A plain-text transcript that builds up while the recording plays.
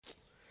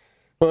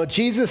Well,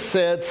 Jesus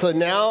said, "So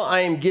now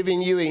I am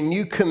giving you a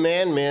new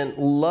commandment,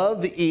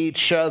 love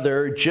each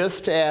other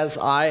just as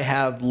I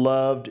have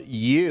loved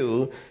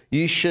you.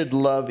 You should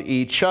love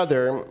each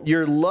other.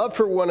 Your love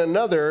for one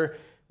another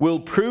will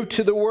prove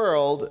to the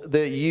world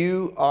that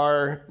you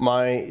are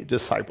my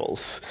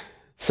disciples."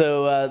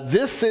 So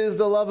this is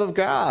the love of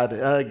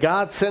God.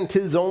 God sent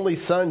his only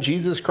son,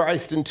 Jesus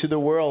Christ, into the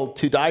world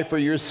to die for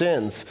your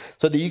sins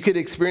so that you could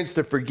experience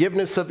the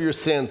forgiveness of your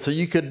sins, so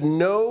you could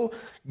know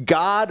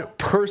God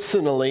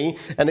personally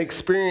and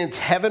experience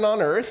heaven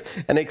on earth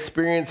and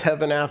experience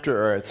heaven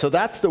after earth. So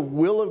that's the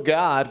will of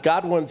God.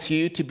 God wants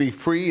you to be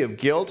free of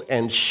guilt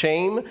and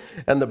shame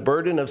and the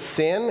burden of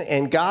sin.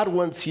 And God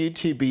wants you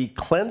to be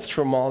cleansed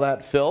from all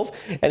that filth.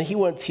 And he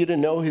wants you to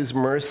know his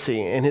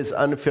mercy and his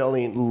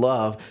unfailing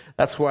love.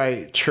 That's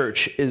why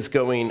church is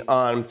going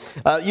on.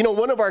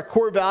 One of our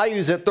core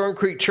values at Thorn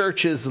Creek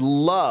Church is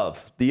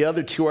love. The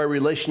other two are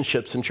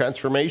relationships and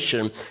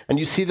transformation. And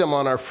you see them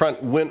on our front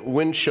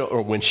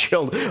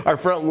our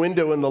front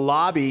window in the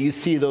lobby. You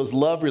see those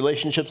love,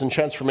 relationships, and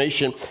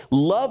transformation.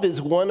 Love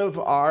is one of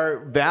our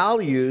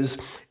values.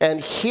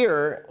 And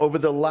here, over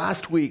the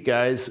last week,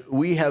 guys,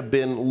 we have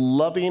been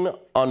loving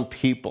on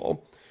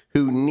people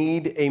who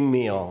need a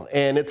meal.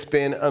 And it's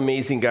been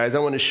amazing, guys. I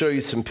want to show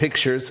you some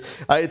pictures.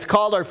 It's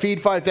called our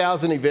Feed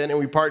 5,000 event, and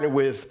we partner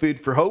with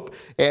Food for Hope.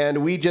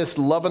 And we just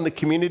love on the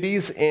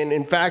communities. And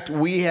in fact,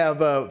 we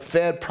have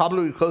fed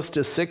probably close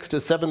to 6,000 to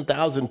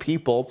 7,000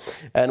 people.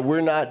 And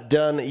we're not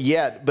done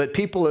yet, but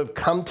people have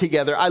come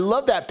together. I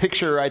love that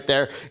picture right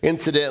there,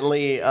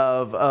 incidentally,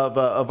 of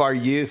our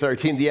youth, our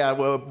teens. Yeah,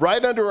 well,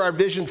 right under our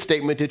vision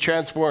statement to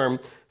transform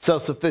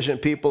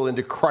self-sufficient people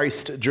into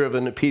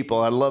Christ-driven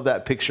people. I love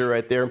that picture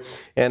right there,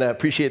 and I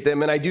appreciate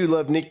them. And I do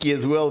love Nikki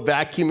as well,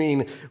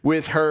 vacuuming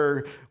with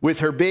her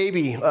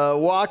baby,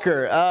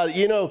 Walker.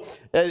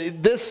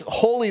 This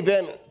whole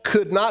event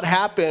could not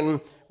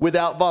happen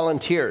without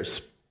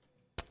volunteers.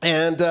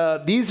 And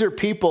these are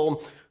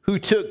people who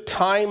took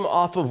time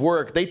off of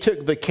work. They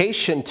took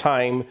vacation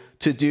time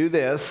to do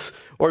this,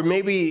 or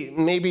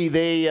maybe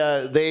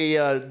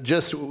they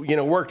just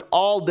worked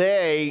all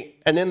day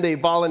and then they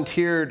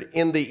volunteered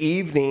in the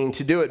evening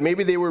to do it.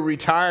 Maybe they were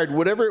retired,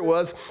 whatever it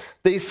was.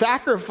 They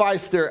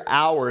sacrificed their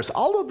hours.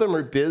 All of them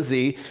are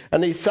busy,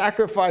 and they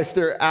sacrificed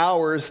their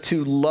hours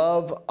to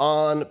love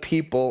on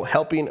people,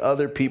 helping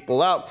other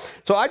people out.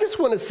 So I just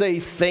want to say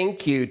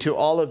thank you to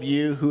all of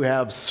you who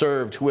have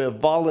served, who have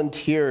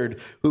volunteered,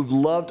 who've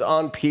loved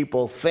on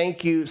people.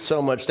 Thank you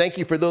so much. Thank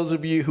you for those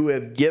of you who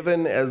have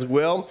given as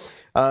well.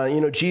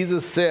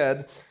 Jesus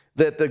said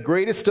that the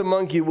greatest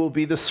among you will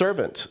be the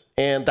servant.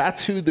 And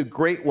that's who the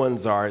great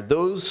ones are,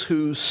 those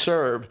who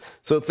serve.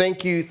 So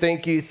thank you,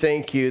 thank you,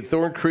 thank you.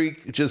 Thorn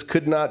Creek just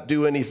could not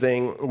do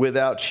anything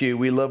without you.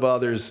 We love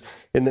others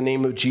in the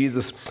name of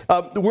Jesus.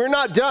 We're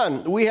not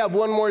done. We have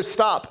one more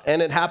stop,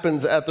 and it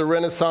happens at the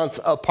Renaissance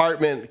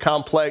apartment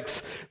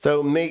complex.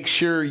 So make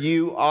sure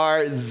you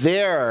are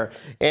there.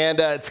 And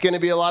it's going to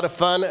be a lot of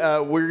fun.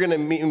 We're going to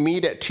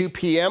meet at 2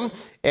 p.m.,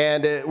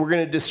 and we're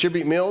going to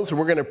distribute meals, and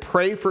we're going to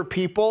pray for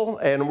people,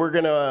 and we're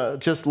going to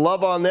just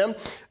love on them.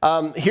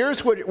 Here's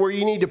where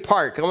you need to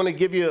park. I want to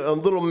give you a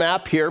little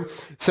map here.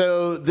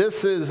 So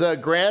this is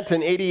Grant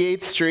and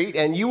 88th Street,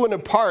 and you want to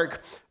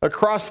park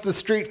across the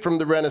street from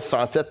the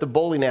Renaissance at the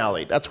bowling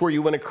alley. That's where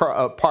you want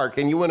to park,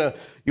 and you want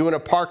to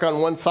park on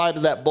one side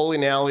of that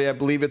bowling alley. I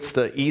believe it's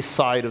the east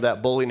side of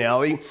that bowling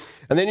alley.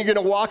 And then you're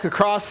going to walk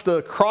across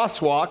the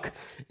crosswalk,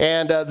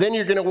 and then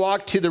you're going to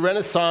walk to the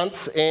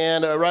Renaissance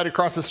and right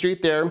across the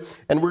street there,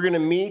 and we're going to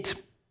meet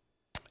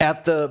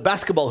at the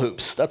basketball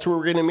hoops. That's where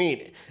we're going to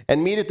meet.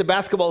 And meet at the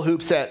basketball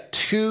hoops at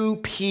 2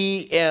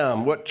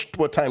 p.m.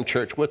 What time,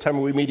 church? What time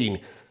are we meeting?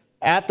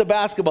 At the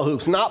basketball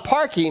hoops. Not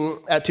parking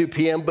at 2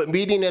 p.m., but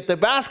meeting at the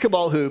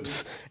basketball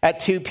hoops at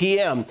 2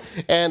 p.m.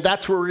 And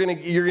that's where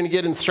you're going to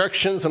get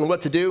instructions on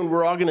what to do. And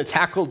we're all going to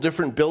tackle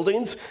different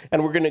buildings.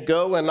 And we're going to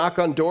go and knock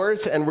on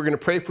doors. And we're going to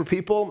pray for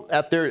people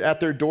at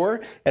their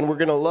door. And we're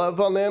going to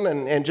love on them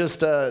and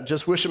just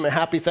wish them a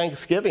happy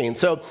Thanksgiving.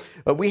 So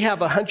we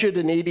have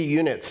 180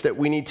 units that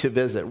we need to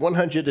visit.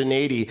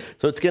 180.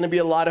 So it's going to be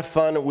a lot of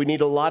fun. We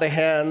need a lot of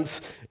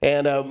hands.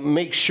 And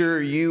make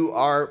sure you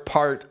are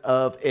part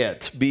of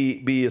it.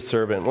 Be a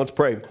servant. Let's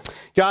pray.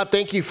 God,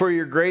 thank you for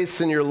your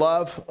grace and your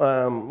love.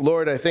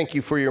 Lord, I thank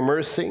you for your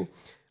mercy.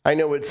 I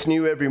know it's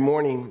new every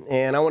morning.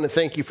 And I want to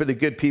thank you for the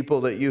good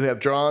people that you have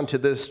drawn to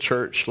this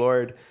church,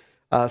 Lord.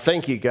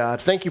 Thank you,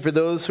 God. Thank you for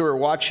those who are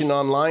watching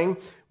online.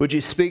 Would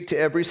you speak to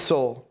every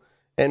soul?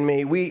 And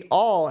may we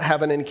all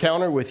have an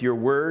encounter with your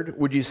word.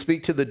 Would you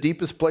speak to the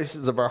deepest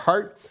places of our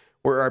heart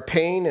where our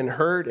pain and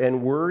hurt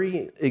and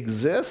worry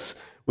exists?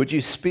 Would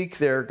you speak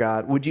there,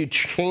 God? Would you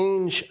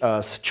change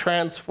us,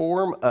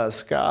 transform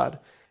us, God,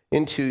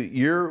 into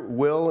your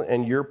will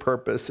and your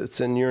purpose? It's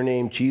in your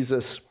name,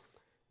 Jesus,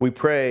 we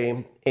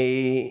pray.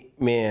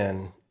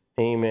 Amen.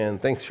 Amen.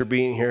 Thanks for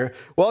being here.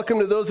 Welcome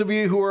to those of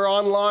you who are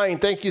online.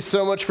 Thank you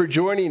so much for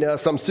joining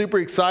us. I'm super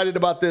excited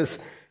about this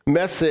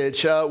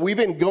message. We've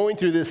been going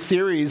through this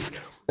series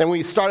And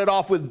we started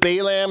off with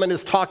Balaam and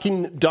his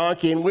talking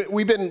donkey. And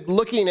we've been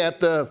looking at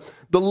the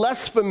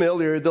less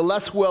familiar, the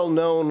less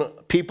well-known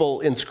people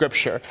in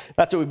Scripture.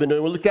 That's what we've been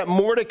doing. We looked at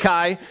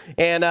Mordecai,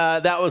 and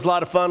that was a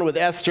lot of fun with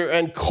Esther.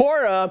 And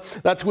Korah,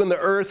 that's when the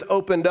earth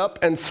opened up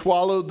and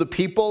swallowed the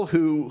people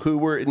who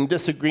were in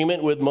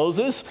disagreement with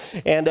Moses.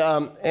 And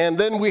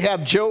then we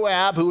have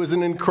Joab, who was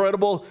an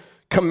incredible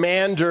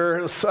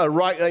commander,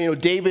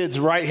 David's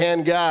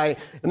right-hand guy.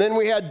 And then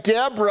we had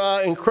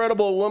Deborah,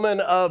 incredible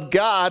woman of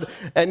God.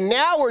 And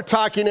now we're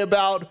talking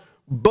about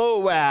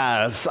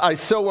Boaz. I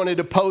so wanted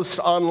to post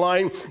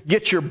online,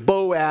 get your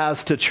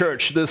Boaz to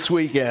church this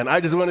weekend. I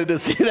just wanted to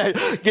see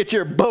that, get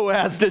your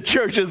Boaz to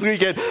church this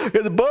weekend.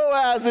 Because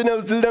Boaz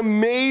is an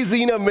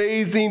amazing,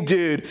 amazing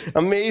dude.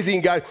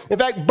 Amazing guy. In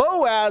fact,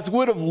 Boaz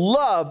would have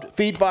loved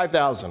Feed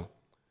 5,000.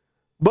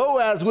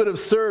 Boaz would have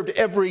served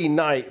every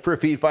night for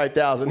Feed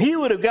 5,000. He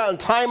would have gotten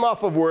time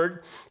off of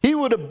work. He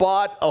would have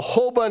bought a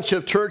whole bunch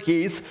of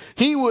turkeys.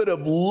 He would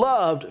have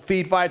loved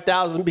Feed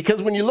 5,000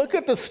 because when you look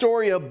at the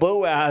story of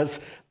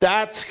Boaz,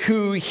 that's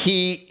who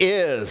he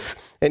is.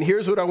 And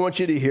here's what I want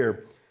you to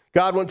hear.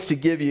 God wants to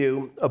give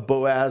you a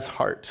Boaz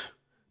heart.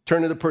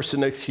 Turn to the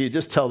person next to you.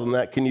 Just tell them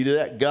that. Can you do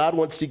that? God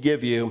wants to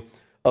give you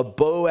a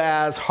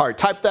Boaz heart.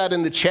 Type that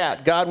in the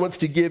chat. God wants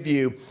to give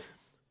you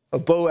a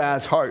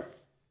Boaz heart.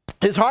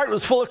 His heart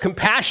was full of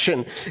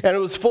compassion, and it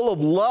was full of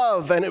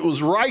love, and it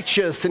was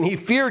righteous, and he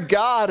feared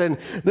God. And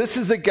this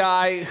is a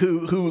guy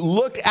who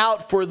looked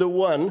out for the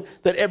one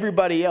that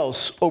everybody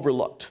else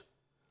overlooked.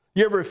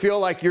 You ever feel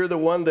like you're the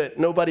one that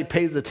nobody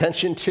pays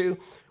attention to?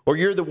 Or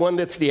you're the one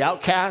that's the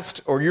outcast?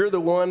 Or you're the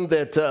one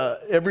that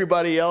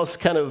everybody else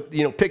kind of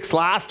picks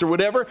last or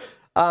whatever?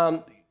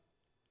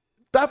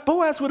 That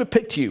Boaz would have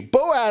picked you.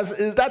 Boaz,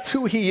 that's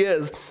who he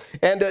is.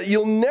 And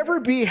you'll never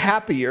be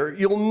happier.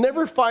 You'll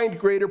never find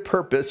greater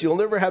purpose. You'll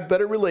never have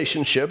better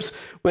relationships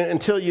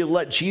until you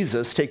let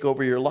Jesus take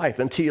over your life,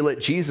 until you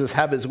let Jesus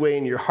have his way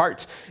in your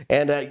heart.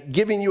 And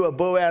giving you a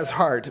Boaz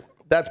heart,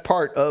 that's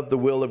part of the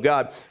will of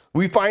God.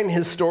 We find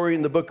his story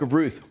in the book of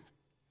Ruth.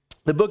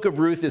 The book of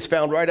Ruth is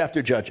found right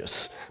after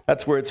Judges.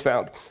 That's where it's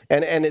found.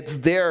 And it's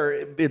there.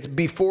 It's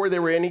before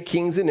there were any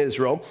kings in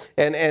Israel.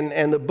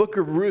 And the book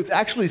of Ruth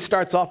actually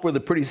starts off with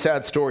a pretty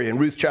sad story. In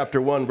Ruth chapter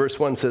 1, verse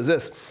 1 says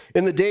this: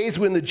 "In the days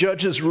when the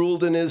judges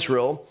ruled in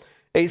Israel,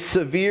 a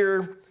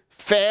severe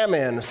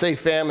famine," say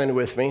famine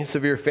with me,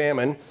 severe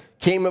famine,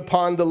 "came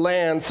upon the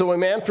land. So a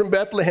man from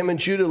Bethlehem in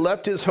Judah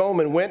left his home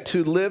and went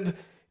to live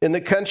in the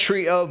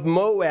country of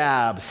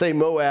Moab." Say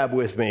Moab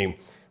with me.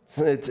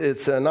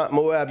 It's not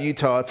Moab,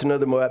 Utah. It's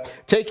another Moab.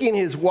 "Taking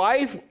his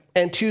wife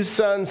and 2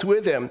 sons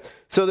with him.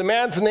 So the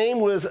man's name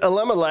was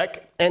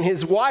Elimelech, and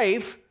his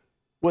wife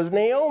was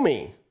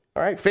Naomi."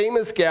 All right,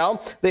 famous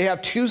gal. They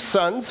have 2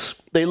 sons.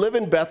 They live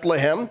in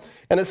Bethlehem,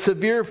 and a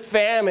severe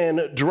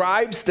famine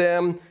drives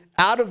them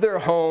out of their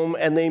home,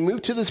 and they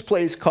move to this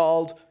place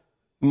called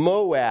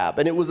Moab.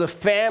 And it was a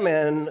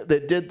famine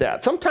that did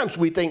that. Sometimes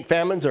we think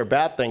famines are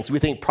bad things. We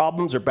think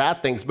problems are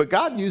bad things, but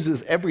God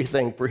uses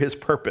everything for his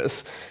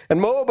purpose.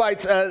 And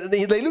Moabites,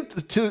 they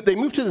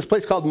moved to this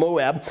place called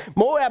Moab.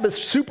 Moab is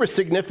super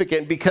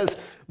significant because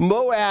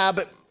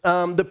Moab,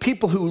 the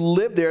people who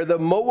lived there, the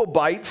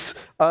Moabites,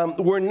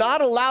 were not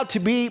allowed to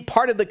be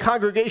part of the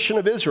congregation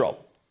of Israel.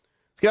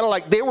 It's kind of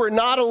like they were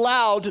not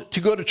allowed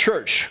to go to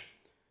church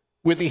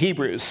with the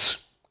Hebrews.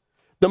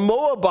 The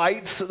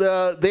Moabites,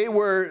 they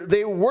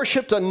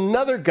worshipped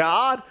another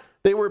god.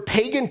 They were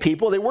pagan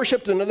people. They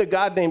worshipped another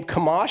god named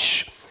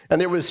Chemosh, and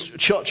there was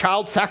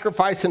child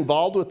sacrifice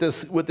involved with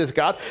this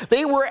god.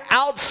 They were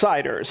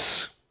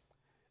outsiders.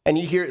 And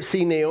you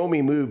see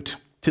Naomi moved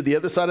to the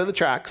other side of the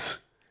tracks,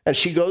 and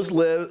she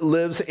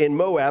lives in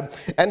Moab,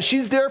 and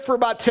she's there for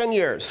about 10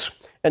 years.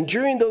 And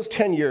during those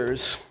 10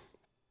 years,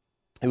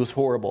 it was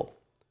horrible.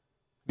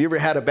 You ever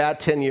had a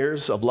bad 10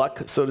 years of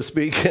luck, so to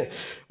speak?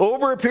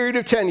 Over a period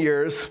of 10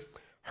 years,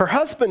 her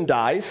husband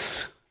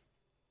dies.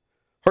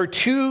 Her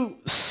 2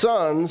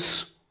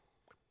 sons,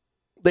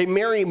 they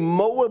marry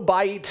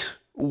Moabite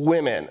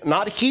women,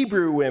 not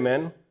Hebrew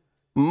women,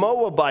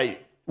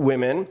 Moabite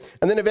women.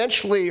 And then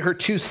eventually her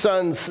 2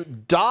 sons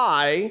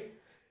die,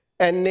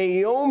 and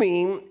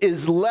Naomi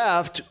is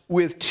left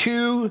with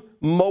 2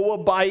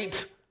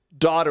 Moabite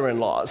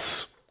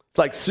daughter-in-laws. It's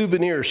like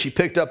souvenirs she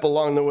picked up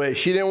along the way.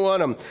 She didn't want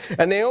them.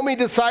 And Naomi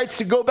decides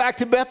to go back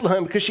to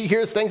Bethlehem because she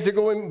hears things are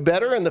going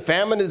better and the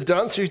famine is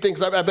done. So she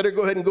thinks, I better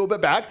go ahead and go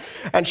back.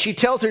 And she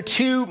tells her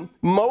 2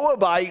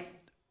 Moabite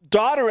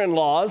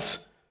daughter-in-laws,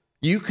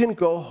 "You can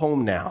go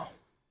home now."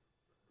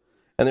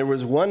 And there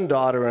was one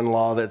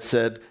daughter-in-law that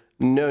said,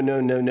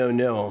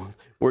 No.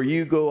 Where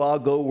you go, I'll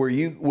go. Where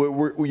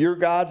your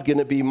God's going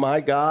to be my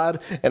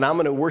God, and I'm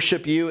going to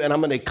worship you, and I'm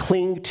going to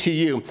cling to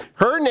you.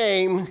 Her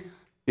name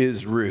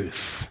is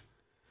Ruth.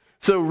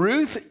 So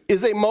Ruth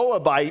is a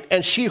Moabite,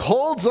 and she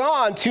holds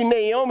on to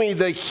Naomi,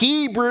 the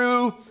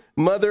Hebrew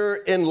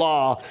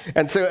mother-in-law.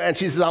 And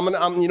she says,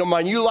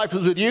 my new life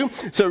is with you.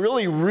 So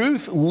really,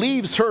 Ruth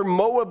leaves her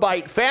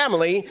Moabite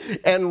family,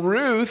 and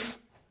Ruth,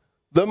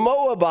 the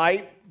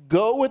Moabite,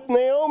 go with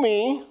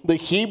Naomi, the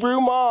Hebrew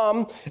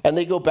mom, and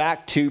they go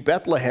back to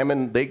Bethlehem,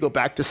 and they go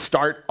back to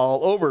start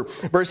all over.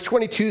 Verse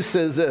 22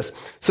 says this,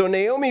 so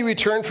Naomi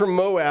returned from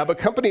Moab,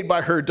 accompanied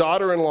by her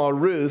daughter-in-law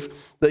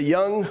Ruth, the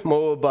young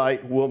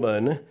Moabite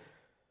woman.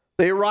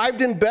 They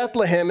arrived in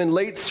Bethlehem in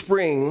late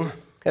spring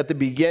at the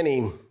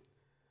beginning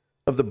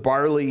of the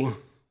barley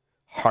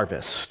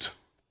harvest.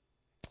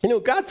 You know,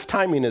 God's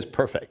timing is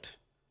perfect.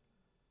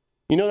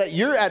 You know that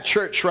you're at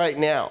church right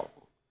now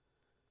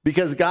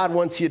because God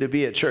wants you to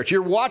be at church.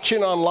 You're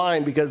watching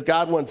online because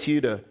God wants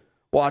you to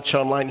watch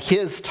online.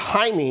 His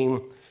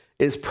timing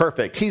is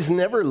perfect. He's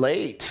never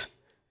late.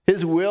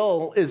 His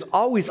will is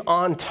always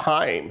on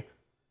time.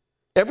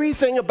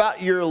 Everything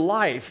about your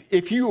life,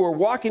 if you are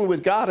walking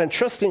with God and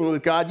trusting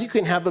with God, you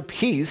can have a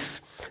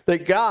peace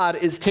that God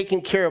is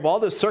taking care of all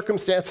the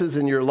circumstances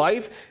in your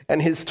life,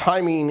 and his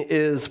timing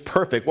is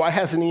perfect. Why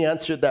hasn't he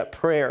answered that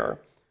prayer?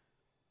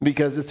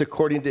 Because it's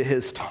according to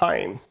his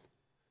time.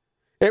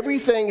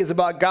 Everything is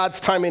about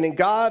God's timing, and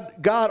God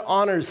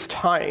honors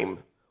time.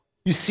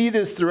 You see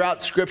this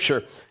throughout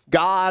Scripture.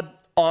 God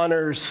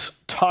honors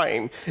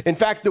time. In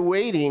fact, the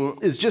waiting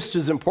is just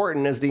as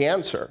important as the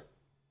answer.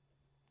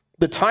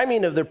 The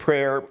timing of the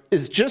prayer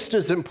is just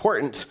as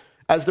important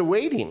as the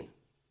waiting.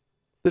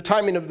 The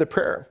timing of the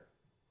prayer.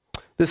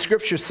 The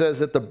Scripture says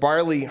that the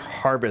barley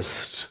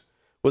harvest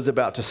was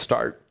about to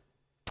start.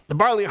 The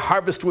barley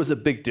harvest was a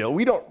big deal.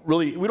 We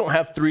don't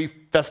have 3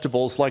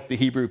 festivals like the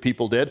Hebrew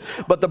people did,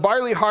 but the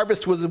barley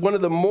harvest was one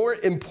of the more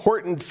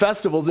important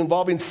festivals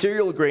involving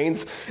cereal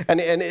grains,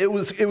 and it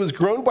was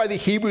grown by the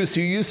Hebrews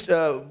who used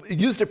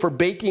it for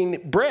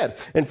baking bread.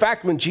 In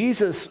fact, when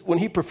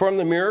he performed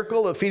the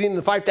miracle of feeding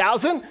the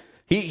 5,000,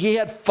 he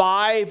had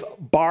 5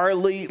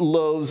 barley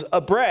loaves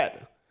of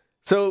bread.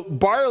 So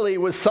barley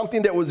was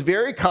something that was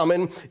very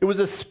common. It was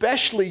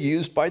especially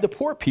used by the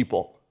poor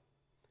people.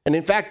 And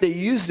in fact, they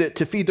used it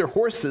to feed their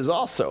horses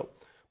also.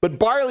 But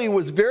barley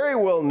was very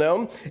well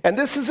known, and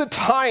this is a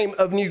time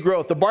of new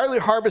growth. The barley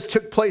harvest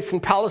took place in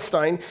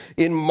Palestine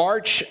in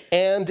March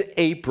and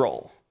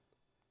April.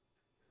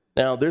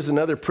 Now, there's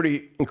another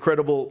pretty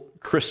incredible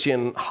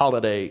Christian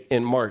holiday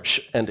in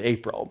March and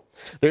April.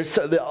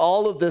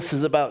 All of this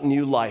is about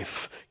new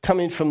life,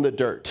 coming from the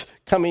dirt,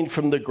 coming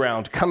from the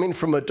ground, coming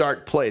from a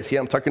dark place. Yeah,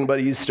 I'm talking about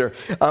Easter.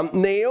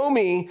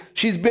 Naomi,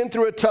 she's been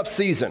through a tough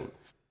season.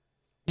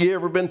 You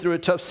ever been through a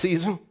tough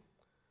season?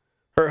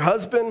 Her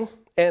husband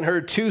and her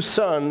 2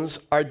 sons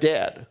are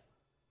dead.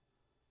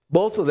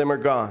 Both of them are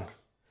gone.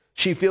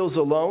 She feels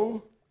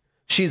alone.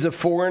 She's a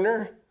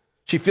foreigner.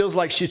 She feels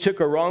like she took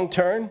a wrong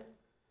turn.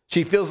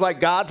 She feels like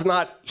God's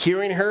not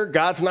hearing her.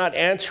 God's not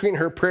answering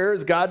her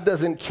prayers. God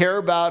doesn't care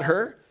about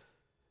her.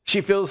 She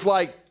feels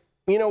like,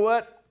 you know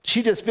what?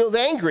 She just feels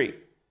angry.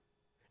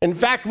 In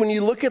fact, when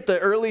you look at the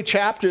early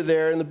chapter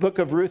there in the book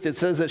of Ruth, it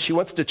says that she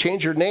wants to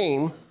change her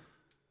name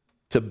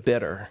to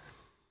bitter.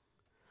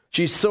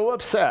 She's so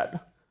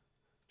upset.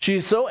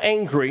 She's so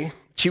angry.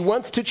 She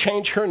wants to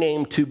change her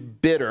name to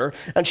bitter,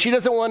 and she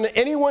doesn't want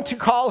anyone to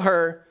call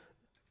her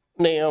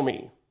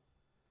Naomi.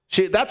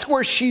 That's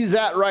where she's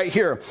at right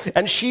here.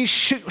 And she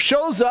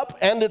shows up,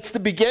 and it's the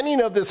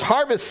beginning of this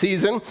harvest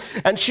season,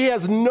 and she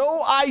has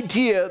no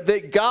idea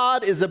that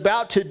God is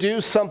about to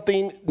do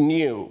something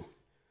new. You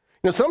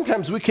know,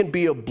 sometimes we can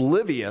be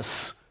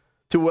oblivious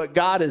to what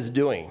God is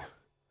doing.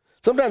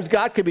 Sometimes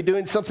God could be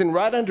doing something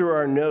right under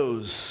our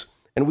nose,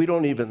 and we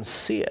don't even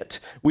see it.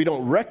 We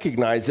don't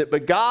recognize it.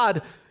 But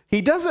God,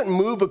 he doesn't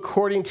move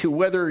according to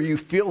whether you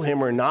feel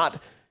him or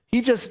not. He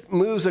just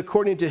moves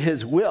according to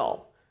his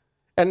will.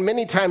 And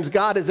many times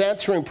God is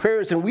answering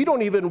prayers, and we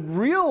don't even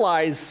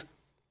realize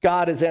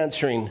God is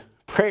answering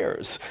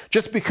prayers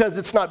just because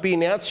it's not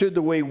being answered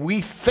the way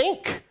we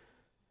think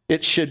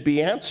it should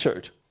be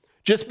answered.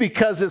 Just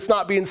because it's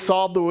not being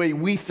solved the way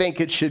we think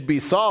it should be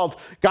solved.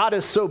 God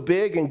is so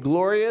big and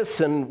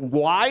glorious and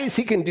wise,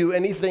 he can do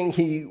anything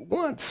he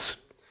wants.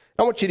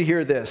 I want you to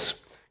hear this.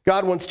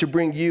 God wants to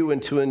bring you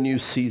into a new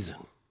season.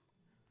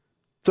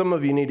 Some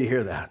of you need to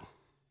hear that.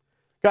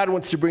 God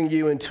wants to bring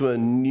you into a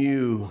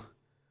new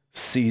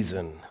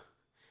season.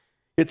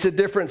 It's a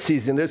different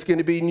season. There's going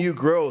to be new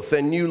growth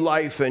and new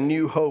life and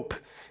new hope.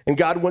 And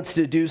God wants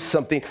to do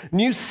something.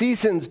 New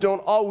seasons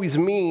don't always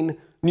mean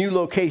new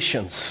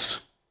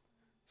locations.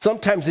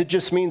 Sometimes it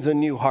just means a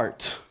new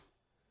heart.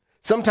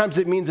 Sometimes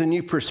it means a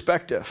new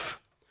perspective.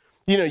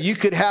 You know, you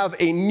could have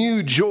a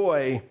new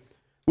joy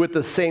with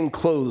the same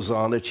clothes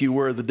on that you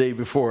wore the day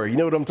before. You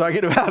know what I'm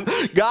talking about?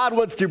 God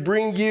wants to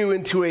bring you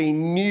into a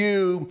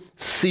new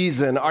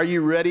season. Are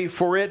you ready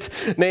for it?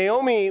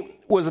 Naomi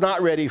was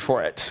not ready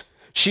for it.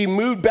 She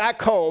moved back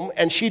home,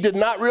 and she did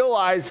not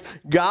realize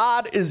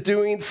God is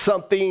doing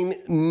something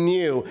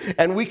new.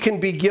 And we can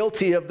be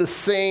guilty of the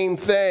same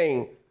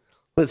thing.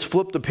 Let's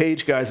flip the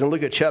page, guys, and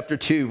look at chapter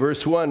 2,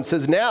 verse 1. It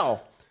says,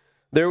 now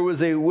there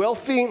was a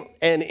wealthy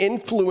and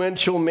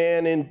influential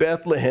man in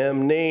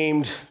Bethlehem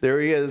named, there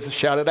he is,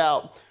 shout it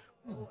out,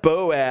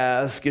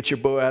 Boaz, get your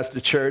Boaz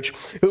to church,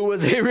 who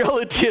was a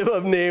relative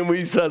of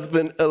Naomi's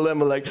husband,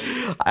 Elimelech.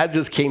 That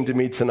just came to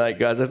me tonight,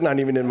 guys. That's not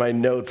even in my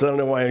notes. I don't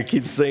know why I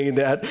keep saying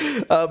that.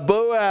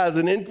 Boaz,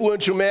 an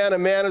influential man, a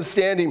man of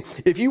standing.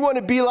 If you want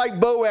to be like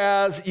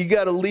Boaz, you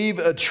got to leave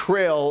a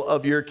trail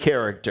of your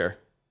character.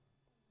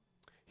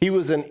 He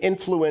was an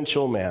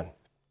influential man.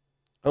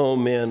 Oh,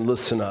 men,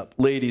 listen up.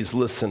 Ladies,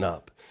 listen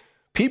up.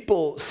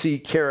 People see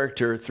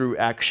character through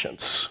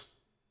actions.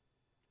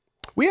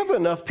 We have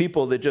enough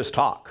people that just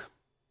talk.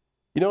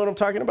 You know what I'm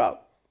talking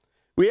about?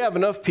 We have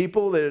enough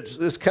people that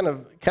just kind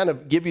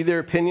of give you their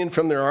opinion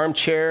from their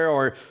armchair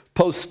or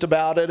post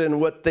about it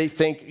and what they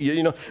think,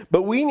 you know.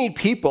 But we need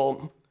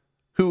people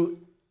who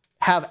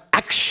have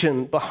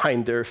action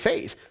behind their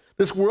faith.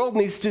 This world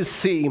needs to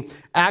see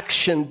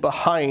action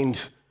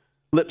behind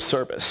lip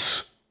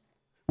service.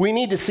 We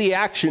need to see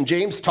action.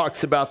 James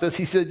talks about this.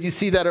 He said, you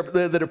see that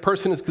a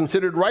person is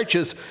considered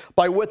righteous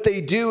by what they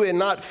do and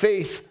not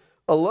faith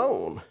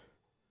alone.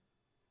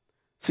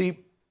 See,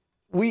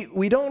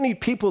 we don't need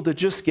people to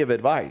just give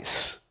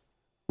advice.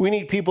 We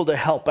need people to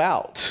help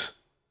out.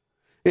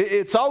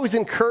 It's always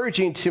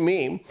encouraging to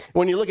me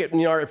when you look at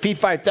our Feed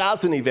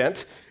 5,000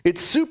 event.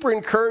 It's super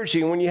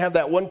encouraging when you have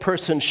that one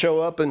person show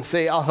up and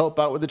say, I'll help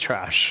out with the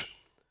trash.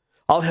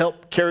 I'll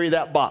help carry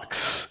that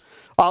box.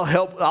 I'll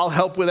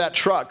help with that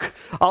truck.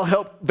 I'll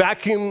help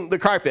vacuum the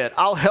carpet.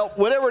 I'll help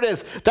whatever it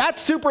is.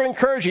 That's super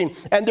encouraging.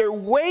 And they're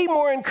way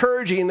more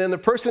encouraging than the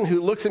person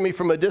who looks at me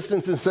from a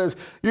distance and says,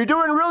 you're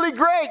doing really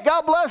great.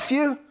 God bless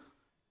you.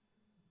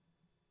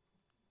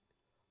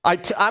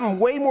 I'm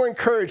way more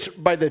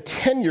encouraged by the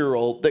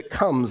 10-year-old that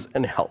comes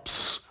and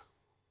helps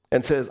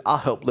and says, I'll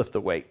help lift the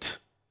weight.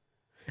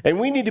 And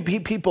we need to be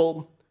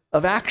people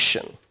of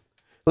action.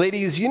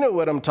 Ladies, you know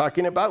what I'm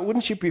talking about.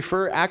 Wouldn't you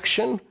prefer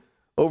action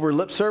over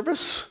lip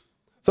service?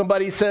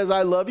 Somebody says,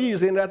 I love you. You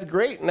say, that's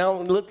great.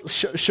 Now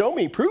show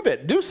me, prove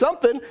it, do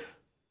something.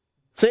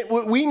 Say,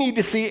 we need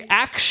to see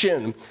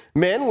action.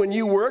 Men, when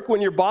you work,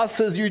 when your boss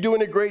says you're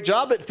doing a great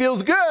job, it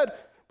feels good.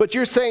 But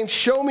you're saying,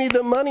 show me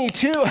the money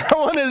too. I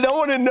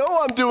want to know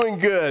I'm doing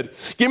good.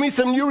 Give me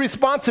some new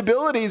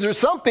responsibilities or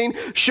something.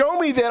 Show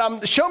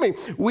me.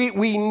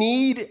 We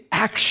need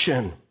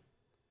action.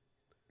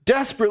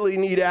 Desperately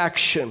need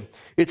action.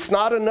 It's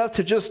not enough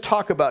to just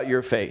talk about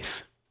your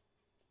faith.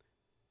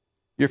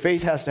 Your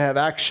faith has to have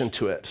action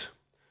to it.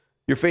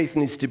 Your faith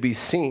needs to be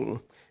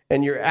seen,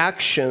 and your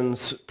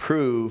actions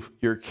prove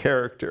your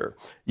character.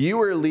 You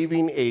are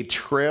leaving a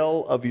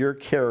trail of your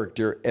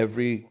character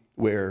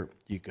everywhere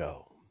you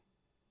go.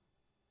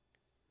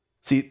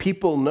 See,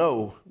 people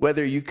know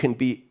whether you can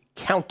be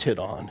counted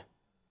on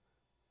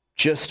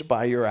just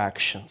by your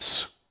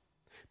actions.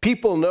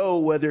 People know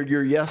whether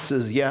your yes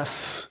is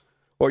yes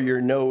or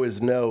your no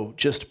is no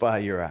just by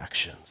your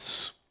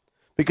actions.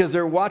 Because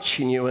they're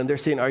watching you and they're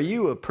saying, are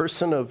you a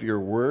person of your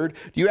word?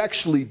 Do you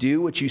actually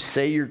do what you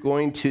say you're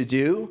going to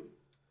do?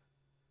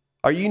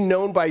 Are you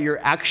known by your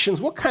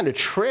actions? What kind of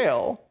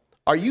trail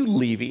are you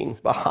leaving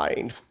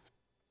behind?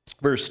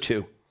 Verse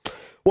 2.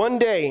 One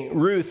day,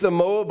 Ruth, the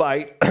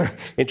Moabite,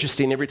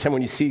 interesting, every time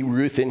when you see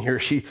Ruth in here,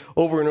 she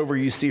over and over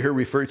you see her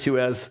referred to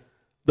as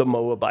the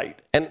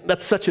Moabite. And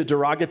that's such a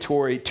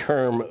derogatory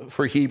term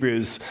for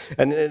Hebrews.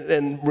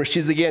 And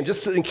she's, again,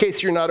 just in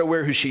case you're not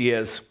aware who she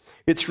is,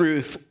 it's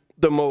Ruth,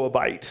 the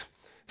Moabite,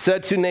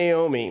 said to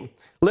Naomi,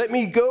 let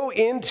me go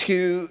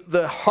into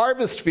the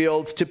harvest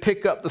fields to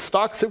pick up the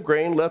stalks of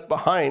grain left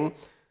behind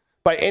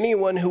by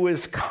anyone who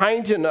is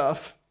kind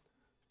enough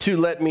to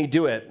let me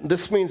do it.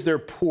 This means they're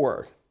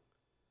poor.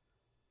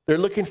 They're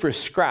looking for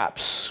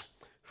scraps,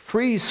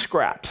 free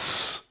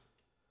scraps.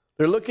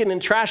 They're looking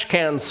in trash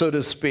cans, so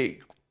to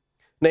speak.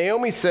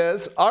 Naomi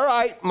says, all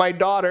right, my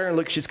daughter, and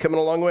look, she's coming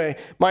a long way.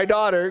 My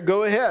daughter,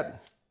 go ahead.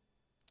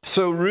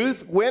 So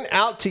Ruth went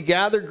out to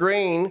gather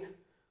grain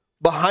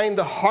behind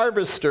the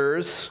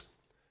harvesters,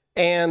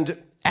 and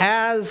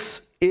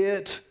as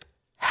it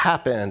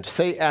happened,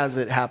 say as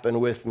it happened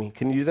with me.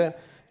 Can you do that?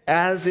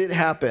 As it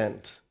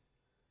happened,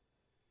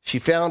 she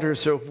found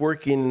herself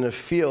working in a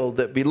field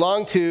that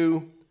belonged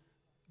to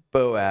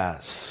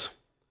Boaz,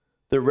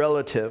 the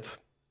relative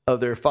of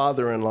their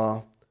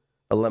father-in-law,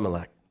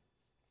 Elimelech.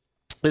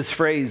 This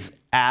phrase,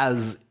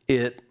 as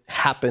it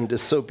happened,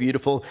 is so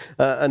beautiful.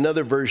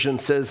 Another version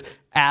says,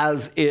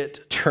 as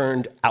it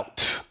turned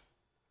out.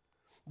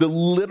 The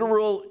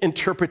literal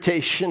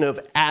interpretation of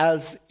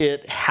as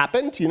it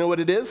happened, you know what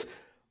it is?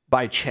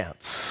 By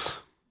chance.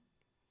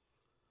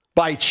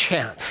 By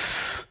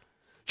chance.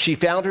 She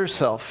found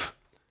herself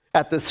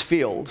at this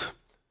field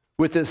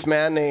with this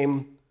man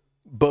named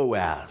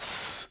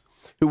Boaz,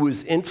 who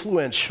was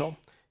influential.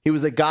 He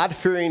was a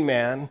God-fearing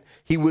man.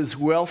 He was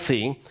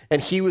wealthy,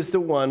 and he was the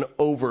one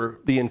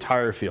over the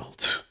entire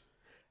field.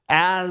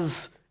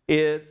 As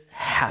it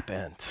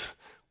happened,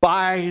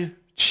 by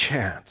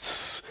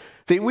chance.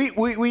 See, we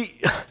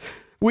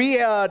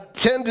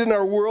tend in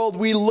our world,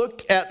 we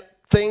look at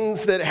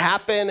things that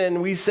happen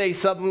and we say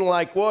something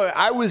like, boy,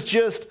 I was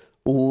just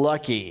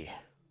lucky.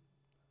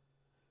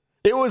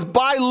 It was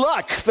by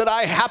luck that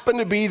I happened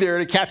to be there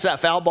to catch that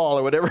foul ball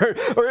or whatever.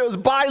 Or it was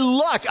by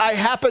luck I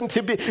happened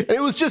to be. And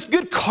it was just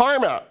good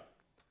karma.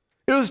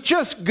 It was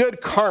just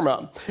good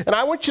karma. And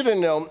I want you to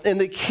know, in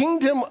the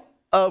kingdom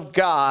of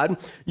God,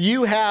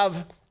 you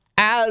have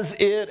as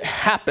it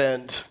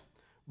happened,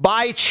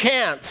 by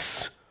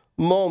chance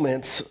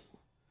moments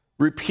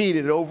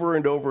repeated over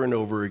and over and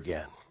over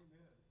again.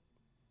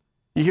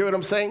 You hear what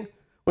I'm saying?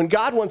 When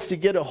God wants to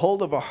get a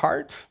hold of a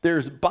heart,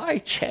 there's by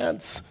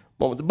chance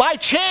moments. By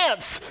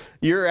chance,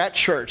 you're at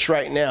church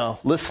right now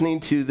listening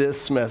to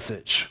this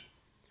message.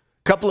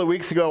 A couple of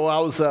weeks ago, I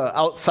was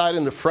outside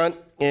in the front,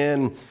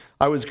 and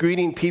I was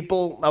greeting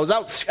people. I was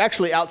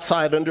actually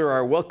outside under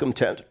our welcome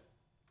tent.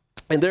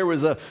 And there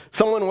was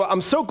someone,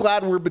 I'm so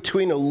glad we're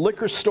between a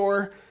liquor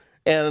store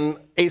and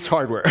Ace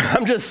Hardware.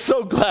 I'm just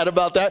so glad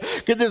about that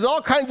because there's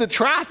all kinds of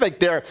traffic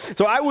there.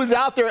 So I was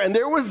out there, and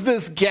there was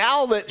this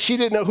gal that she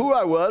didn't know who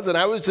I was, and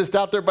I was just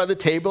out there by the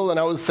table, and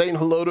I was saying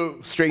hello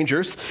to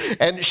strangers.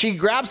 And she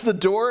grabs the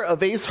door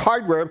of Ace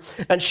Hardware,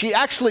 and she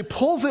actually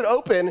pulls it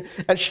open,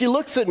 and she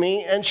looks at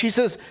me, and she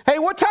says, "Hey,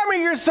 what time are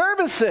your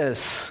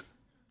services?"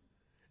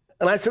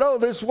 And I said, "Oh,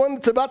 there's one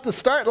that's about to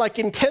start like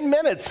in 10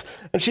 minutes.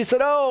 And she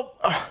said, "Oh,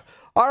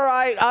 all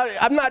right,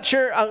 I'm not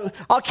sure.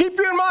 I'll keep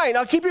you in mind.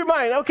 I'll keep you in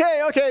mind.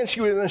 Okay.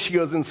 And she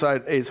goes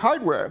inside Ace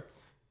Hardware.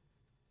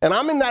 And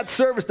I'm in that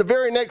service, the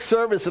very next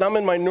service, and I'm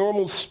in my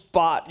normal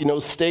spot,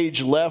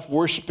 stage left,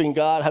 worshiping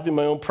God, having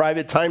my own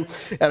private time.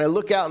 And I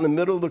look out in the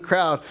middle of the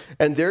crowd,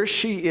 and there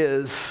she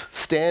is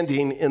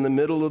standing in the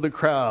middle of the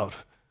crowd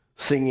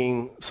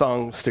singing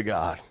songs to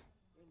God.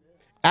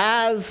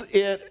 As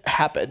it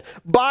happened.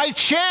 By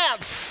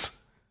chance.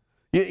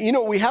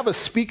 We have a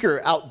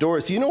speaker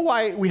outdoors. You know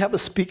why we have a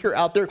speaker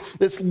out there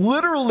that's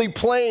literally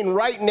playing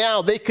right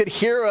now? They could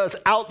hear us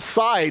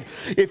outside.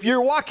 If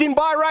you're walking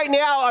by right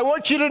now, I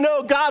want you to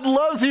know God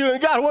loves you and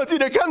God wants you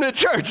to come to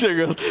church.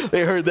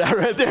 They heard that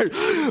right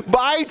there.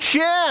 By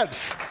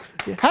chance.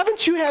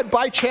 Haven't you had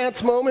by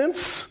chance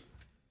moments?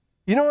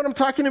 You know what I'm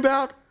talking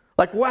about?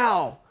 Like,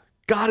 wow,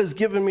 God has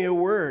given me a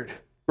word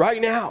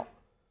right now.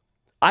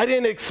 I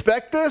didn't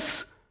expect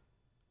this.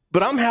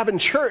 But I'm having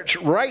church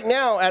right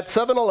now at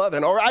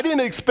 7-Eleven. Or I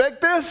didn't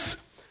expect this,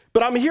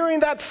 but I'm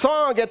hearing that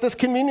song at this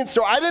convenience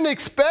store. I didn't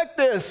expect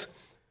this,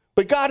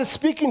 but God is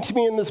speaking to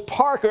me in this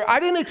park. Or I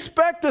didn't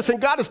expect this,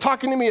 and God is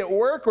talking to me at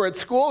work or at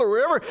school or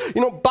wherever.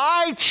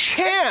 By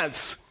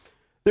chance,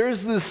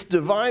 there's this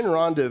divine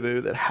rendezvous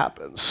that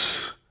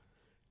happens.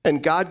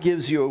 And God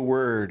gives you a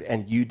word,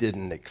 and you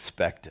didn't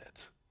expect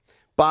it.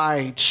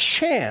 By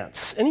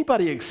chance.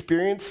 Anybody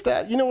experienced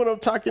that? You know what I'm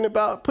talking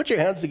about? Put your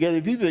hands together.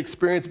 If you've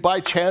experienced by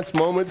chance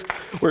moments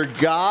where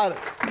God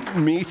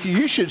meets you,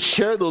 you should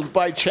share those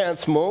by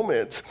chance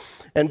moments.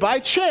 And by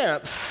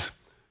chance,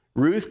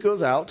 Ruth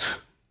goes out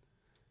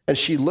and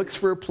she looks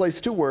for a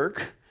place to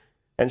work,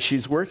 and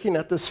she's working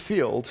at this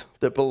field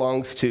that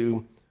belongs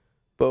to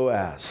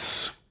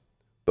Boaz.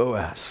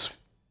 Boaz.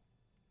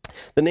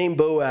 The name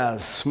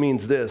Boaz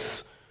means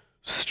this: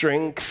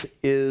 strength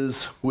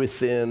is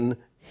within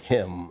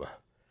him.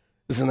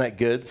 Isn't that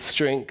good?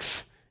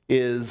 Strength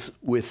is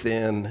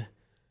within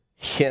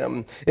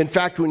him. In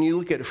fact, when you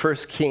look at 1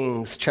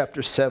 Kings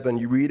chapter 7,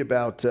 you read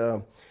about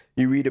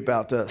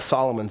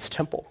Solomon's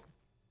temple.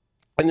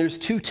 And there's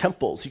two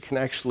temples. You can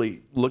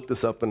actually look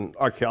this up in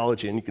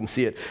archaeology and you can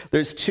see it.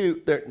 There's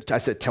two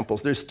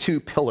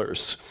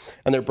pillars,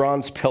 and they're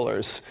bronze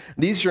pillars.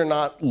 These are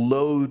not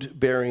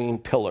load-bearing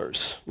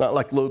pillars, not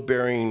like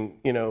load-bearing,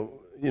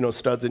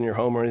 studs in your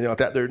home or anything like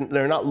that.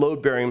 They're not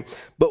load-bearing.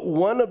 But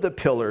one of the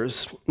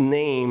pillars'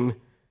 name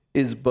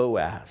is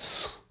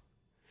Boaz.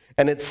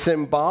 And it's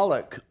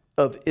symbolic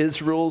of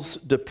Israel's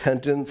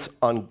dependence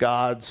on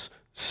God's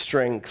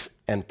strength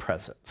and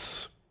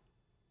presence.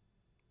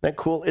 Isn't that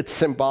cool? It's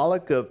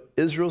symbolic of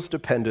Israel's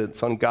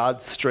dependence on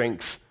God's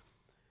strength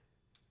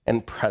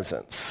and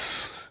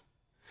presence.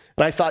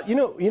 And I thought,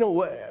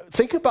 what?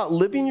 Think about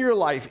living your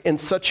life in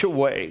such a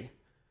way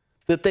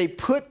that they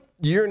put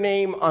your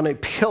name on a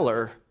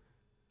pillar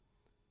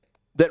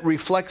that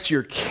reflects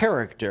your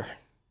character.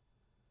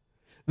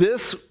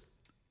 This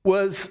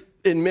was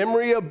in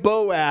memory of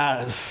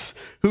Boaz,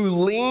 who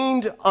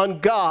leaned on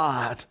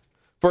God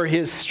for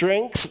his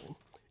strength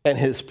and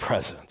his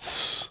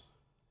presence.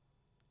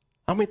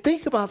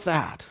 Think about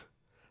that.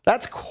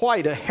 That's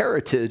quite a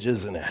heritage,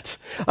 isn't it?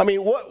 Where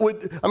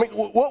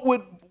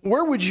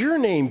would your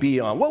name be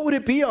on? What would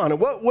it be on?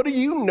 And what are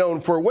you known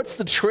for? What's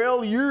the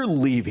trail you're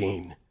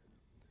leaving?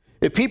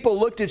 If people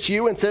looked at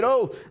you and said,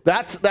 "Oh,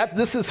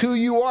 this is who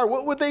you are,"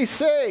 what would they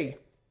say?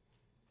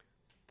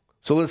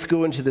 So let's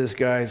go into this,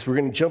 guys. We're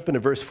going to jump into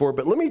verse 4,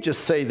 but let me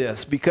just say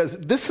this, because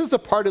this is the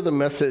part of the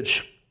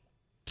message.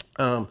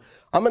 I'm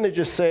going to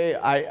just say,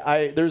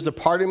 there's a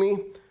part of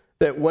me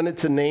that wanted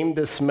to name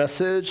this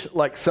message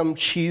like some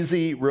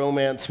cheesy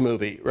romance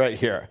movie right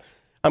here.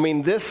 Now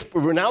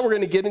we're going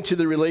to get into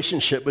the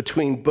relationship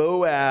between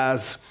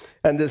Boaz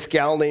and this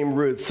gal named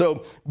Ruth.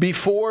 So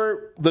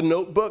before the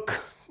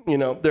Notebook,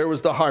 there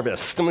was the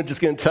harvest. I'm just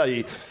going to tell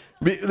you,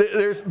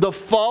 there's the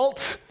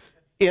fault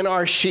in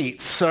our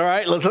sheets. All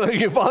right, let's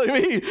you follow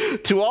me.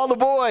 To all the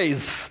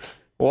boys,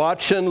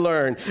 watch and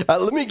learn.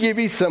 Let me give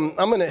you some,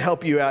 I'm going to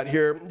help you out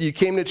here. You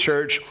came to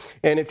church,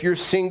 and if you're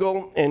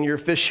single and you're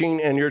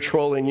fishing and you're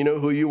trolling, you know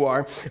who you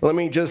are. Let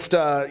me just,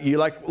 you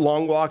like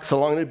long walks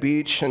along the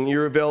beach and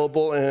you're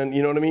available and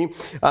you know what I mean?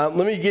 Let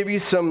me give you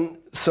some,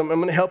 I'm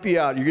going to help you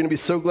out. You're going to be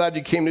so glad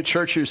you came to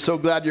church. You're so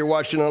glad you're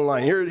watching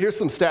online. Here's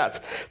some stats.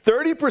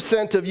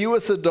 30% of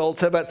U.S. adults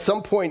have at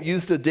some point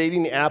used a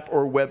dating app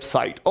or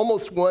website.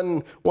 Almost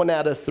one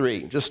out of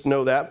three. Just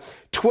know that.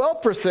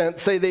 12%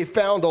 say they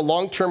found a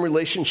long-term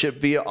relationship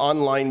via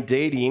online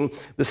dating.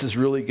 This is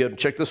really good.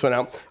 Check this one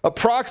out.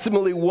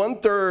 Approximately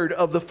 1/3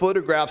 of the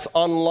photographs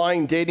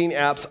online dating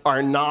apps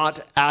are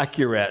not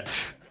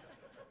accurate.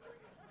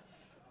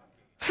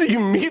 So you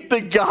meet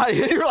the guy,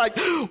 and you're like,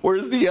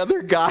 where's the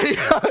other guy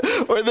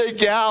or the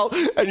gal?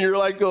 And you're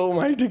like, oh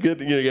my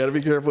goodness, you got to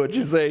be careful what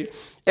you say.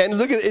 And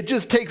look at it,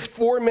 just takes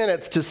 4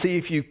 minutes to see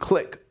if you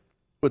click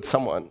with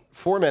someone.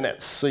 4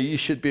 minutes, so you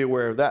should be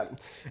aware of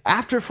that.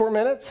 After 4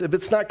 minutes, if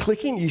it's not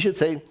clicking, you should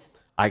say,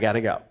 I got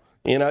to go.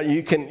 You know,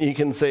 you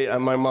can say,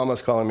 my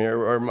mama's calling me,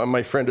 or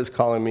my friend is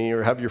calling me,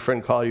 or have your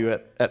friend call you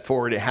at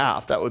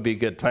 4:30. That would be a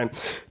good time.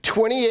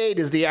 28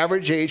 is the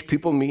average age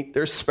people meet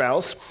their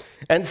spouse.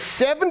 And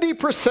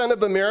 70%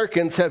 of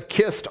Americans have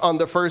kissed on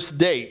the first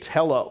date.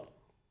 Hello.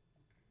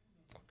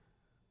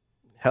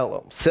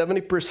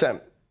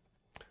 70%.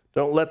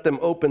 Don't let them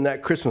open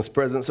that Christmas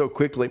present so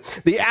quickly.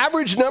 The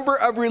average number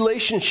of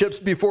relationships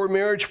before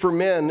marriage for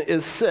men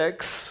is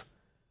 6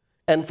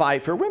 and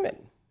 5 for women.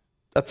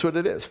 That's what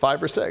it is,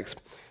 5 or 6.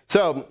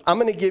 So I'm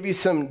going to give you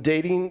some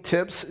dating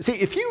tips. See,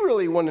 if you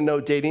really want to know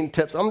dating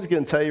tips, I'm just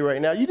going to tell you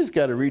right now, you just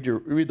got to read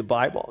the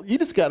Bible. You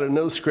just got to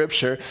know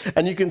Scripture,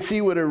 and you can see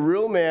what a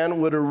real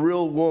man, what a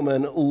real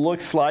woman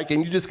looks like,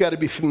 and you just got to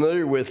be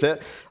familiar with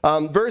it.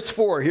 Verse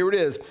 4, here it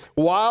is.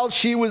 While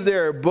she was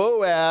there,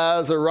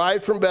 Boaz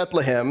arrived from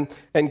Bethlehem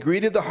and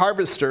greeted the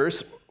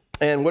harvesters.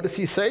 And what does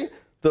he say?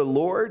 The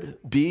Lord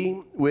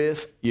be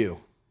with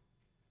you.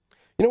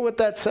 You know what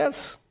that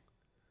says?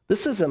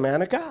 This is a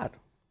man of God.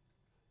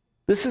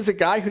 This is a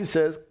guy who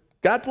says,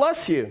 God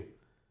bless you.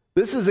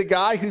 This is a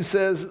guy who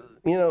says,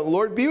 you know,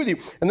 Lord be with you.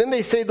 And then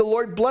they say, the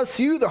Lord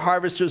bless you, the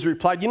harvesters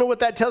replied. You know what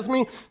that tells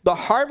me? The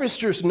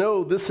harvesters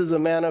know this is a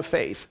man of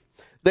faith.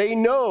 They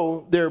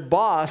know their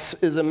boss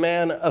is a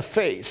man of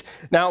faith.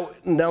 Now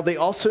they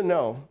also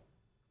know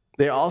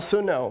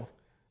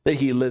that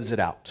he lives it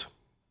out.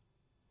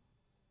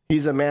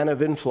 He's a man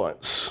of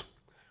influence.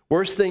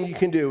 Worst thing you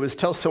can do is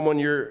tell someone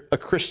you're a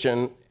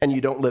Christian and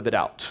you don't live it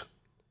out.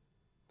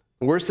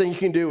 The worst thing you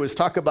can do is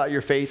talk about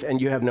your faith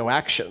and you have no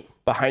action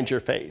behind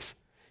your faith.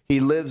 He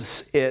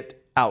lives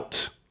it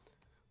out.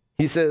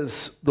 He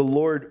says, the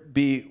Lord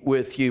be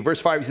with you. Verse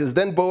 5, he says,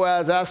 then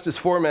Boaz asked his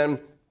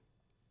foreman,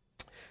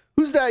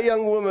 who's that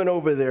young woman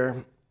over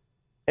there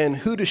and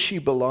who does she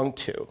belong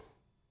to?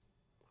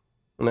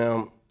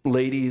 Now,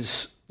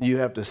 ladies, you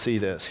have to see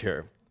this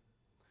here.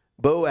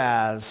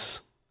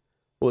 Boaz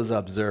was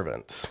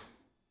observant.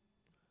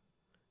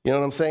 You know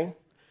what I'm saying?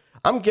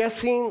 I'm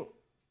guessing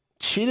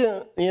she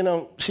didn't,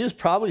 she was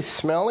probably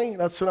smelly.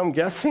 That's what I'm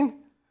guessing.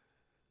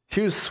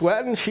 She was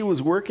sweating. She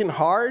was working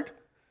hard.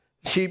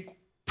 She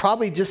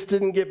probably just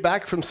didn't get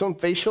back from some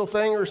facial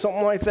thing or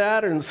something like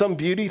that, or some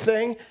beauty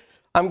thing.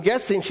 I'm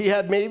guessing she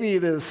had maybe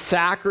this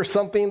sack or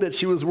something that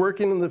she was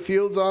working in the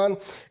fields on,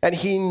 and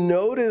he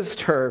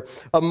noticed her.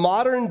 A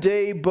modern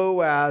day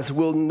Boaz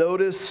will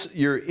notice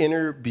your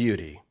inner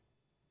beauty.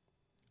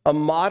 A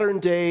modern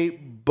day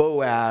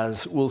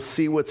Boaz will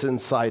see what's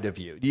inside of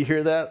you. Do you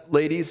hear that,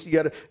 ladies?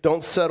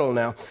 Don't settle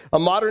now. A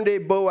modern day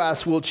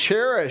Boaz will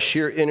cherish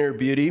your inner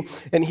beauty,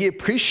 and he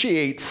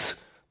appreciates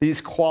these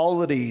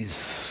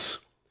qualities.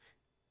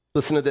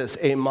 Listen to this.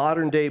 A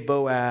modern day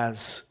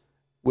Boaz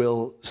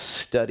will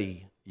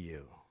study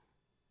you.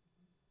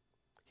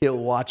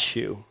 He'll watch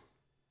you.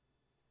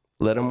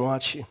 Let him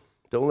watch you.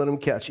 Don't let him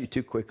catch you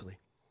too quickly.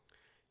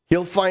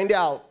 He'll find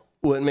out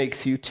what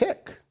makes you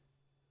tick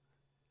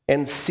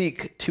and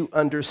seek to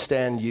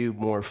understand you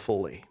more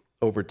fully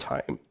over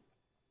time.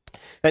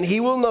 And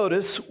he will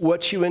notice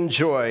what you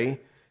enjoy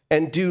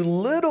and do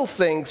little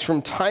things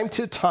from time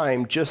to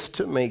time just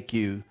to make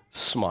you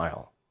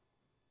smile.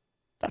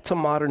 That's a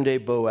modern day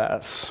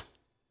Boaz.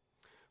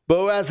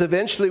 Boaz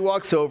eventually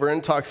walks over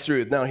and talks to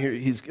Ruth. Now here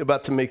he's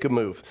about to make a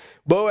move.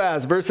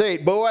 Boaz, verse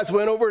 8, Boaz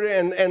went over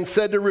and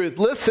said to Ruth,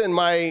 listen,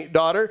 my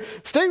daughter,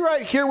 stay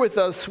right here with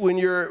us when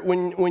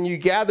you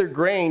gather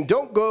grain.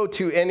 Don't go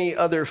to any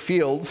other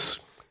fields.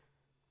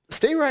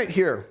 Stay right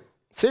here.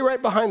 Stay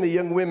right behind the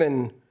young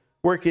women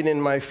working in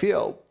my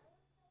field.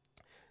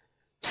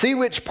 See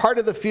which part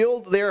of the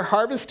field they're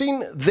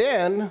harvesting,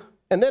 and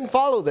then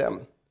follow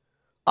them.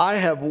 I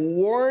have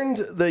warned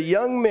the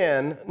young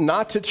men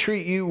not to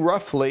treat you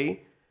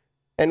roughly,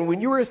 and when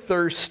you are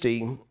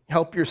thirsty,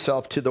 help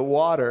yourself to the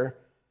water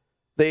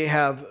they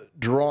have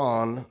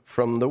drawn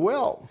from the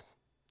well.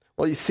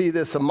 Well, you see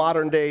this, a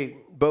modern day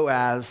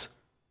Boaz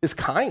is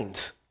kind.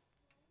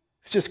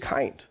 It's just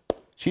kind.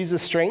 She's a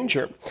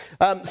stranger.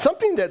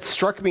 Something that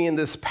struck me in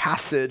this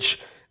passage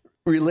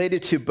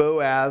related to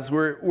Boaz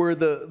were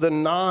the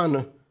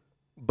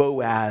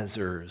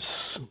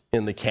non-Boazers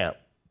in the camp.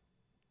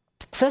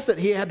 It says that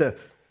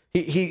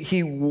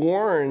he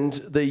warned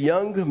the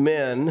young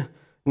men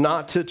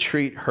not to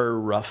treat her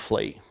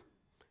roughly.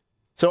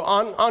 So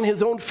on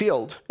his own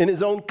field, in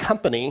his own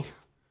company,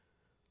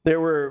 there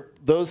were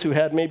those who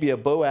had maybe a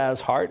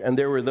Boaz heart, and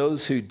there were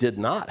those who did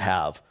not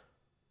have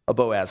a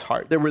Boaz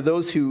heart. There were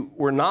those who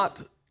were not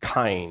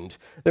kind.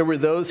 There were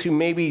those who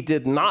maybe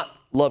did not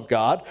love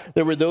God.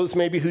 There were those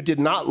maybe who did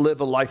not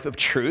live a life of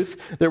truth.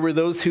 There were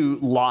those who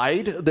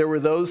lied. There were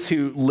those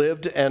who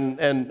lived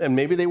and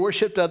maybe they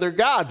worshiped other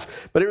gods.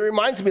 But it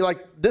reminds me,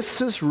 like,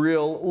 this is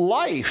real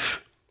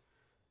life.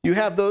 You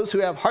have those who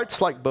have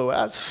hearts like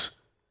Boaz,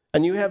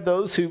 and you have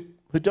those who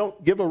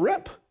don't give a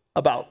rip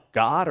about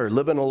God or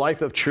living a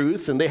life of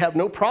truth, and they have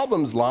no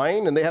problems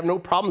lying, and they have no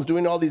problems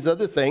doing all these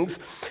other things.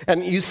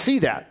 And you see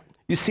that.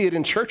 You see it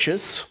in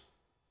churches.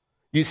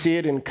 You see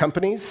it in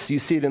companies. You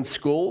see it in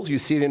schools. You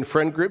see it in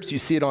friend groups. You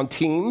see it on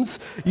teams.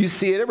 You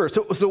see it everywhere.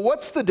 So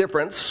what's the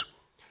difference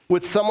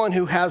with someone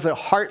who has a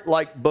heart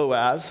like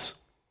Boaz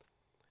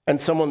and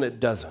someone that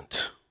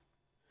doesn't?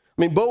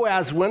 I mean,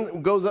 Boaz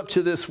goes up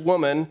to this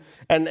woman,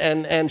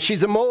 and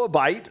she's a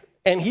Moabite,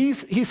 and he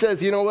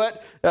says, you know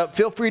what,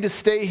 feel free to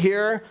stay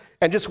here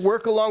and just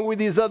work along with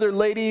these other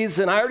ladies.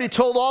 And I already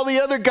told all the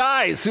other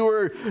guys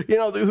who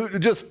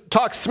just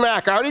talk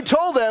smack. I already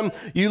told them,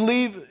 you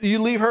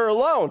leave her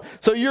alone.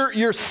 So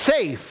you're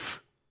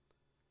safe.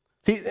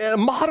 See, a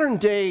modern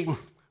day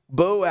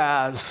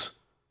Boaz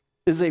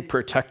is a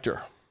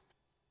protector.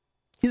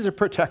 He's a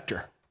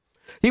protector.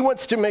 He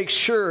wants to make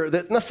sure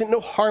that no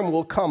harm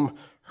will come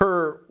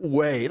her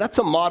way. That's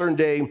a modern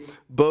day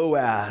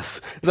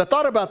Boaz. As I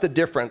thought about the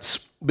difference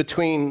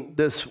between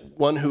this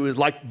one who is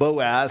like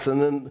Boaz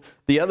and then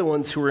the other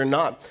ones who are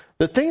not,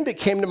 the thing that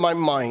came to my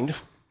mind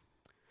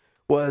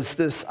was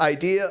this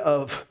idea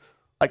of,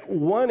 like,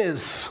 one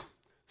is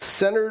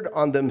centered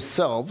on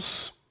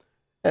themselves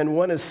and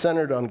one is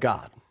centered on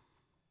God.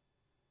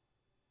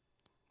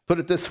 Put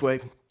it this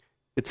way,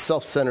 it's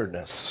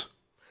self-centeredness.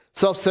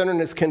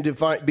 Self-centeredness can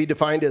be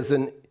defined as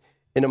an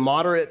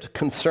immoderate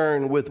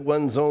concern with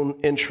one's own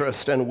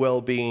interest and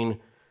well-being,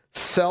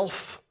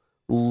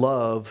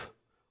 self-love,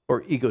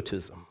 or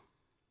egotism.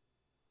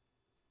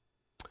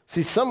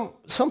 See,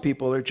 some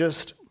people are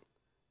just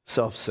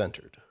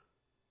self-centered.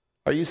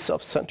 Are you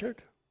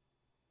self-centered?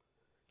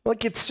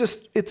 Like,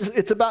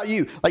 it's about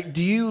you. Like,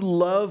 do you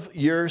love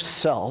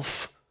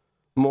yourself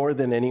more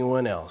than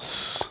anyone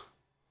else?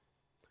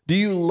 Do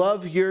you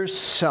love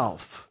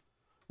yourself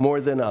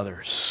more than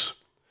others?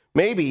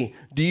 Maybe,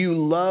 do you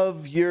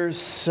love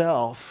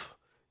yourself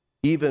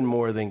even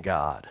more than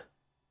God?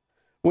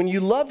 When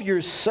you love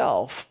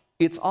yourself,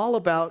 it's all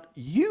about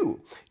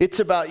you. It's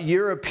about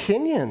your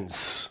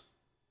opinions.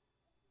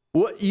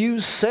 What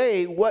you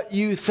say, what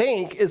you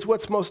think is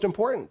what's most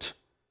important.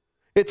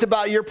 It's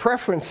about your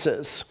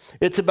preferences.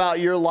 It's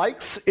about your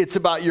likes. It's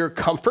about your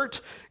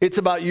comfort. It's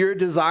about your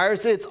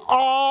desires. It's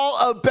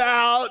all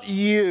about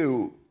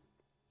you.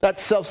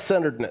 That's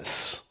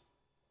self-centeredness.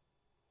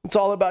 It's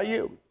all about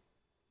you.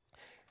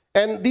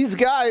 And these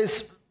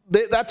guys,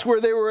 that's where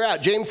they were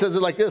at. James says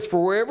it like this: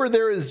 for wherever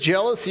there is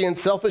jealousy and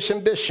selfish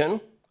ambition,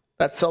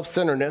 that's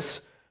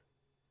self-centeredness,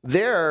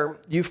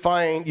 there you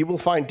will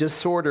find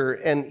disorder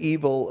and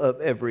evil of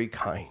every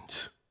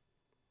kind.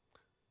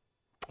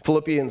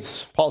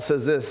 Philippians, Paul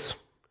says this: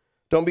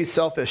 don't be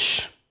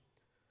selfish.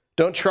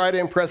 Don't try to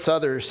impress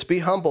others. Be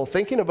humble.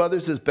 Thinking of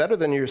others is better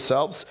than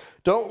yourselves.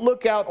 Don't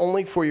look out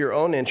only for your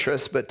own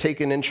interests, but take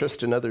an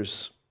interest in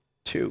others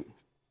too.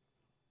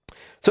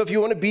 So if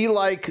you want to be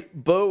like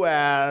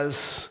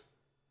Boaz,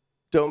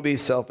 don't be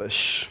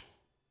selfish.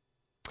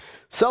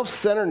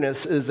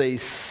 Self-centeredness is a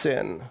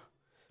sin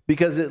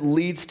because it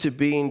leads to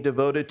being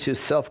devoted to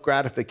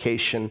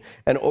self-gratification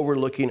and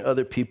overlooking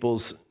other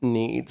people's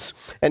needs.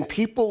 And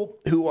people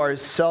who are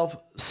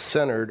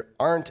self-centered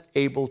aren't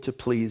able to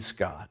please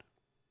God.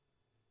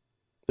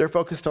 They're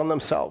focused on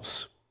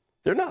themselves.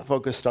 They're not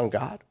focused on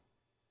God.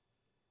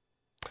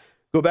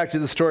 Go back to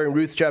the story in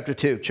Ruth chapter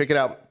 2. Check it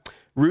out.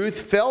 Ruth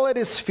fell at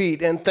his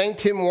feet and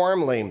thanked him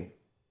warmly.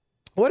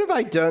 What have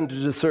I done to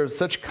deserve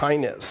such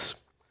kindness?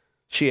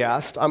 She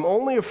asked. I'm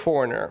only a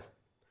foreigner.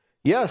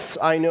 Yes,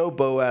 I know,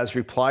 Boaz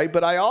replied,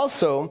 but I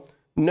also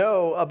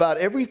know about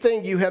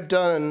everything you have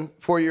done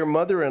for your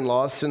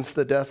mother-in-law since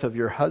the death of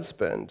your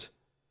husband.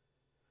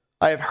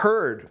 I have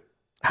heard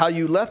how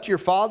you left your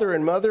father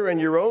and mother and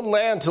your own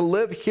land to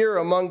live here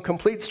among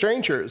complete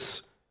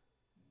strangers.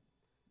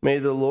 May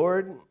the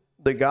Lord,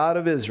 the God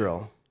of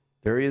Israel,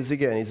 there he is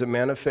again, he's a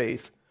man of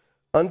faith,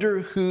 under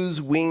whose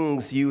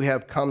wings you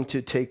have come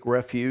to take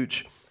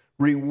refuge,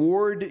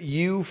 reward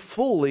you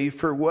fully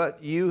for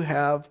what you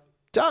have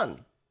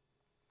done.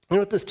 You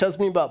know what this tells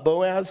me about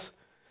Boaz?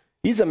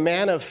 He's a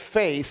man of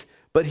faith,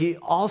 but he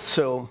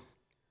also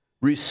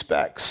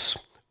respects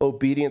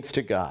obedience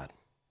to God.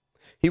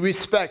 He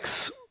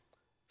respects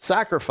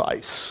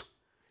sacrifice.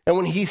 And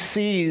when he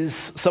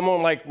sees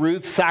someone like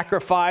Ruth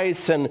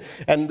sacrifice and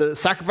the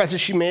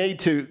sacrifices she made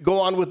to go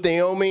on with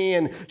Naomi,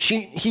 and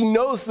he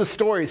knows the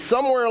story.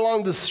 Somewhere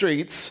along the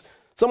streets,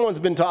 someone's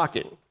been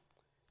talking,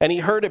 and he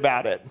heard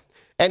about it.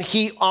 And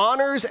he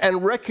honors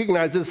and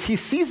recognizes, he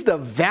sees the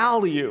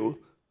value.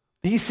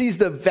 He sees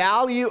the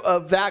value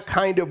of that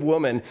kind of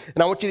woman.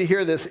 And I want you to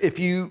hear this. If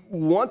you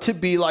want to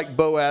be like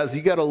Boaz,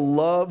 you got to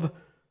love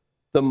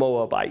the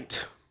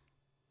Moabite.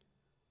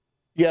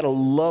 You got to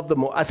love the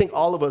Moabite. I think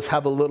all of us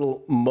have a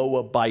little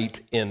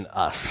Moabite in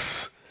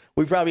us.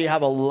 We probably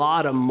have a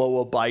lot of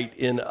Moabite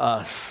in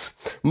us.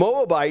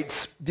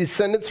 Moabites,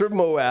 descendants of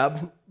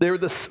Moab,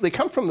 they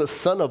come from the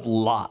son of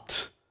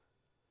Lot.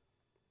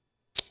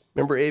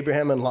 Remember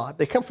Abraham and Lot?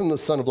 They come from the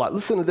son of Lot.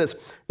 Listen to this.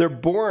 They're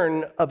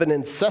born of an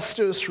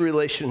incestuous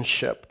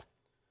relationship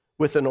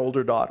with an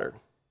older daughter.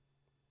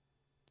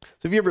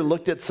 So have you ever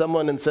looked at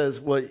someone and says,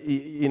 well,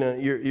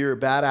 you're a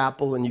bad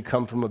apple and you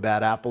come from a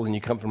bad apple and you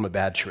come from a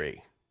bad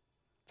tree?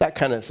 That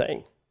kind of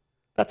thing.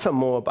 That's a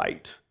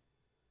Moabite.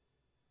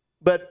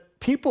 But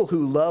people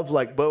who love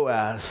like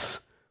Boaz,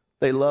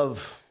 they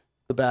love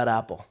the bad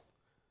apple.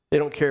 They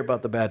don't care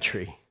about the bad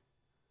tree.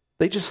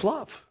 They just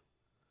love.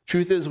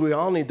 Truth is, we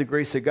all need the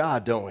grace of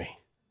God, don't we?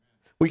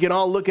 We can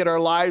all look at our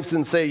lives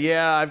and say,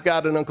 yeah, I've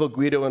got an Uncle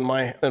Guido in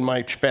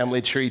my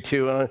family tree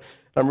too. And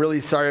I'm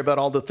really sorry about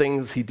all the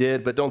things he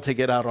did, but don't take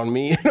it out on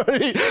me.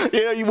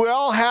 We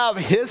all have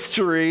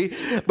history,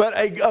 but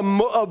a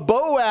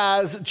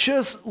Boaz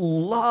just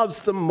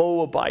loves the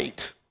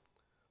Moabite,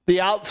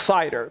 the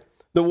outsider,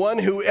 the one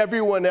who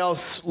everyone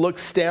else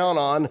looks down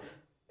on.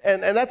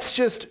 And that's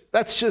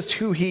just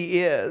who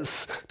he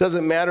is.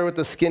 Doesn't matter what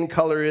the skin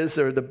color is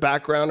or the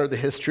background or the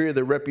history or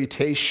the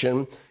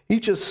reputation. He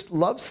just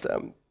loves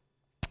them.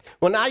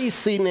 Well, now you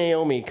see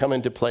Naomi come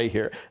into play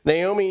here.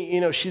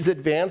 Naomi, she's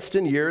advanced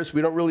in years.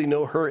 We don't really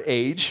know her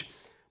age,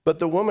 but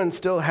the woman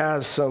still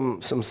has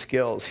some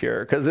skills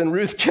here. Because in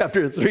Ruth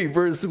chapter 3,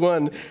 verse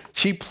 1,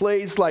 she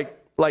plays like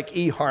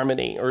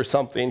eHarmony or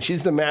something.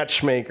 She's the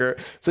matchmaker.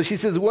 So she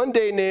says, one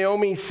day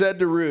Naomi said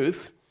to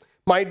Ruth,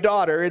 my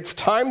daughter, it's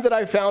time that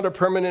I found a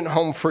permanent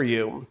home for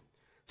you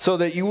so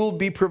that you will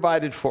be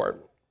provided for.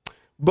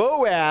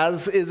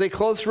 Boaz is a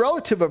close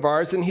relative of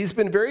ours, and he's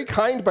been very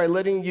kind by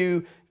letting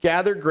you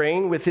gather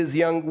grain with his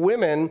young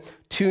women.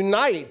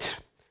 Tonight,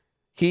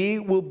 he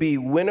will be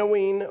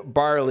winnowing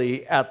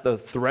barley at the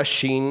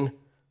threshing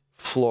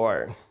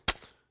floor.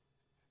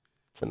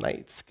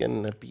 Tonight's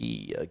going to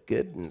be a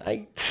good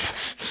night.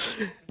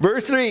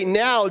 Verse 3,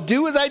 now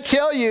do as I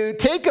tell you,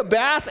 take a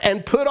bath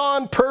and put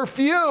on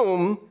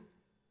perfume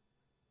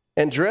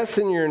and dress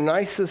in your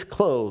nicest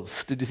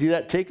clothes. Did you see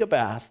that? Take a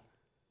bath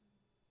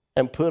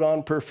and put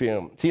on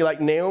perfume. See, like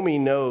Naomi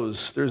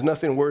knows there's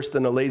nothing worse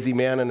than a lazy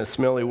man and a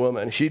smelly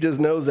woman. She just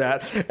knows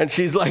that. And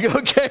she's like,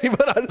 okay,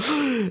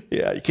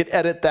 yeah, you could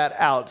edit that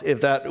out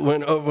if that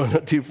went over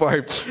too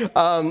far.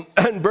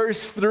 And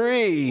verse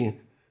 3,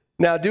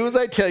 now do as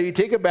I tell you,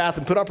 take a bath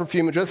and put on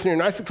perfume and dress in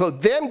your nicest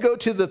clothes. Then go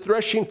to the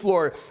threshing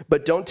floor,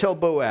 but don't tell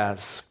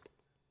Boaz.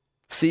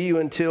 See you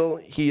until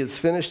he is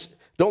finished.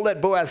 Don't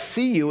let Boaz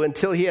see you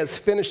until he has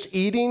finished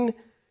eating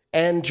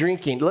and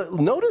drinking.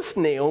 Notice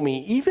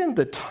Naomi, even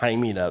the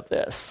timing of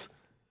this.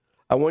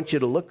 I want you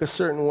to look a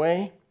certain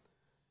way,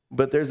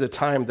 but there's a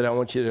time that I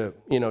want you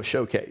to,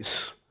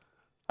 showcase.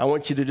 I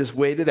want you to just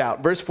wait it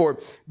out. Verse 4,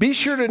 be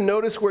sure to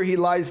notice where he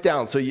lies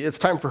down. So it's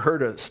time for her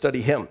to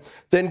study him.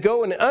 Then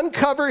go and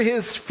uncover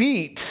his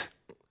feet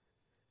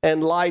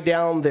and lie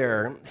down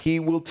there.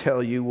 He will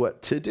tell you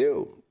what to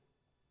do.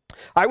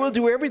 I will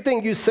do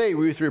everything you say,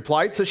 Ruth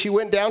replied. So she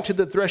went down to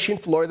the threshing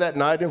floor that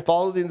night and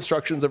followed the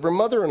instructions of her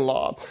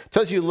mother-in-law.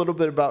 Tells you a little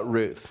bit about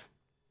Ruth.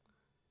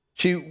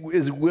 She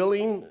is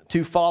willing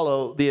to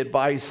follow the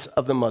advice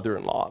of the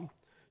mother-in-law.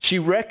 She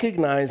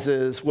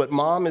recognizes what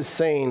mom is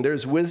saying.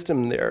 There's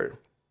wisdom there.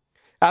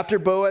 After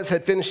Boaz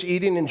had finished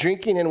eating and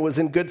drinking and was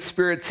in good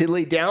spirits, he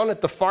lay down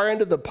at the far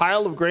end of the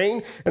pile of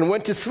grain and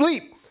went to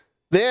sleep.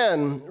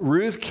 Then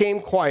Ruth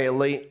came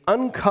quietly,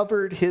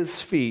 uncovered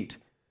his feet,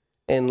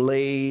 and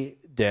lay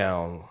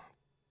down.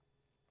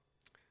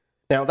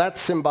 Now,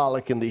 that's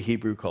symbolic in the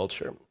Hebrew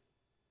culture.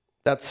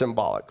 That's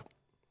symbolic.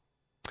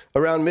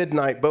 Around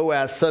midnight,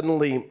 Boaz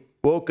suddenly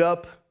woke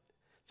up.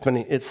 It's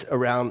funny, it's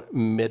around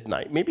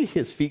midnight. Maybe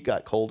his feet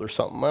got cold or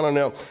something. I don't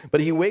know.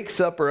 But he wakes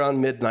up around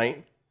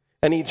midnight,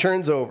 and he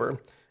turns over,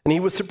 and he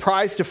was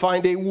surprised to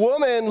find a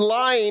woman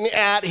lying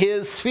at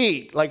his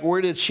feet. Like,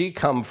 where did she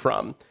come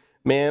from?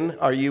 Man,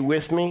 are you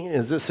with me?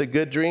 Is this a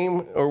good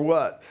dream or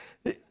what?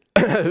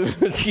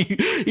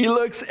 He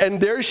looks, and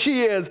there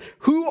she is.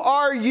 Who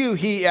are you?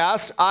 He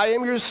asked. I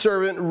am your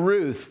servant,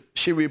 Ruth,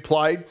 she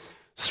replied.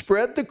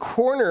 Spread the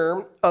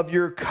corner of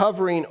your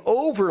covering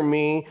over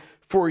me,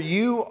 for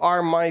you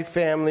are my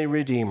family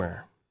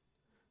redeemer.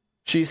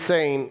 She's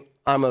saying,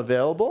 I'm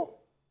available,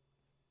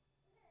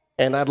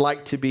 and I'd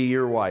like to be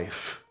your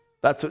wife.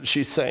 That's what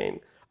she's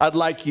saying. I'd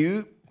like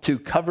you to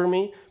cover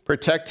me,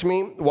 Protect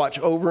me, watch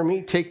over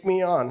me, take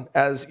me on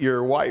as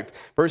your wife.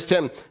 Verse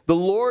 10, the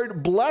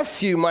Lord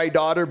bless you, my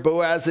daughter,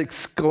 Boaz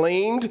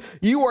exclaimed.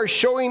 You are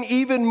showing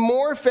even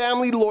more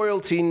family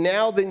loyalty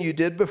now than you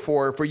did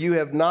before, for you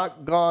have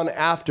not gone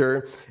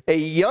after a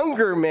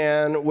younger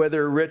man,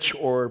 whether rich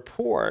or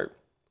poor.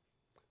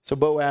 So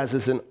Boaz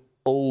is an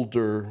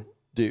older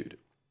dude.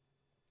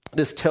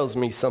 This tells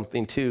me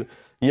something too.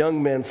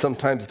 Young men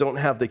sometimes don't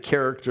have the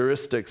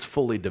characteristics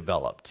fully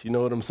developed. You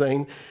know what I'm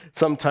saying?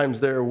 Sometimes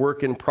they're a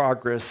work in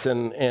progress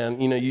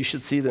and you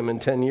should see them in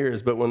 10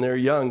 years, but when they're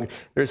young,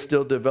 they're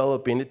still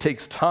developing. It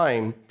takes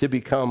time to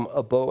become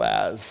a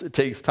Boaz. It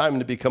takes time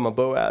to become a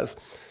Boaz.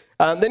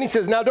 Then he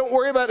says, now don't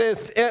worry about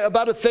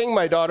a thing,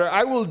 my daughter.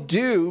 I will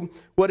do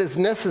what is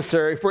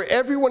necessary, for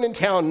everyone in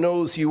town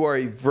knows you are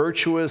a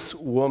virtuous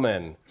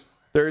woman.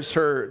 There's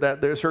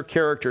her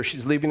character.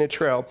 She's leaving a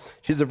trail.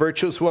 She's a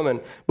virtuous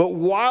woman. But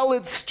while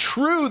it's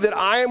true that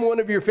I am one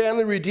of your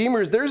family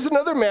redeemers, there's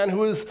another man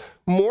who is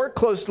more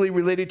closely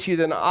related to you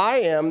than I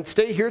am.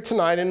 Stay here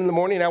tonight, and in the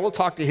morning I will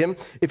talk to him.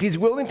 If he's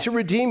willing to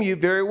redeem you,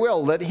 very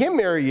well, let him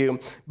marry you.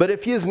 But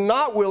if he is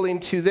not willing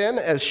to, then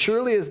as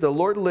surely as the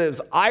Lord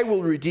lives, I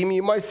will redeem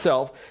you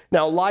myself.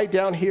 Now lie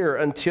down here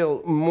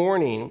until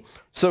morning.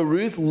 So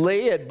Ruth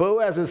lay at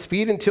Boaz's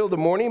feet until the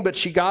morning, but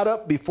she got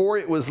up before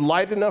it was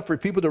light enough for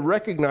people to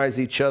recognize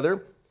each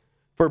other.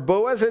 For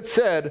Boaz had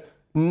said,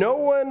 no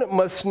one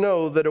must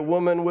know that a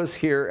woman was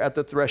here at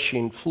the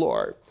threshing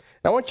floor.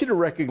 Now, I want you to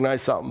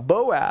recognize something.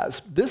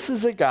 Boaz, this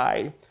is a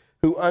guy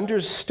who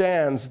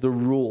understands the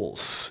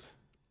rules.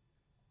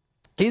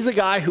 He's a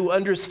guy who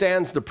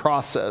understands the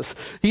process.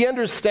 He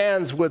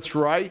understands what's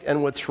right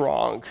and what's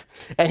wrong.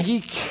 And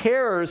he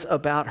cares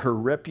about her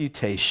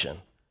reputation.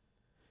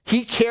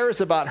 He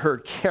cares about her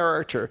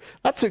character.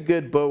 That's a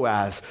good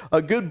Boaz.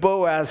 A good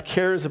Boaz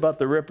cares about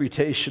the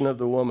reputation of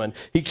the woman.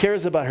 He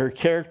cares about her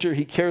character.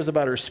 He cares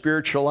about her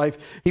spiritual life.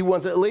 He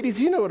wants it.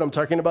 Ladies, you know what I'm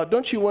talking about.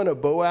 Don't you want a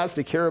Boaz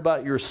to care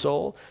about your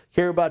soul,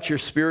 care about your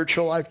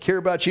spiritual life, care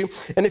about you?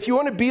 And if you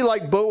want to be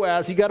like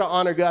Boaz, you got to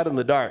honor God in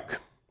the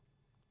dark.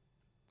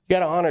 You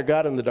got to honor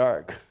God in the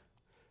dark.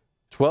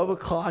 12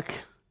 o'clock,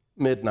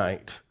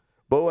 midnight.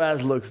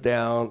 Boaz looks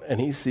down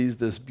and he sees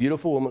this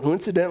beautiful woman who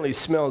incidentally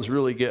smells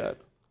really good.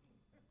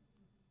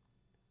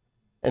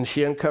 And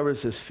she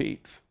uncovers his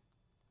feet.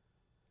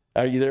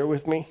 Are you there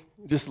with me?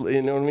 Just,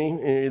 you know what I mean?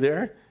 Are you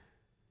there?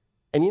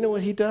 And you know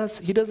what he does?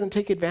 He doesn't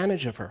take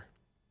advantage of her.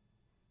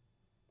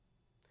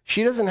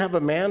 She doesn't have a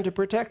man to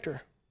protect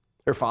her.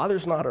 Her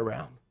father's not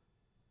around.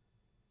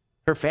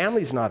 Her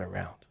family's not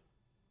around.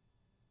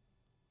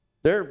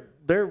 They're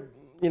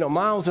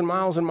miles and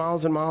miles and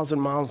miles and miles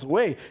and miles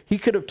away. He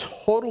could have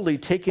totally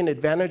taken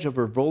advantage of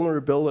her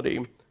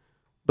vulnerability.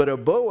 But a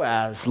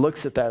Boaz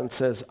looks at that and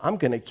says, I'm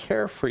going to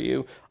care for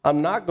you.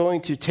 I'm not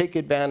going to take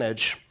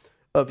advantage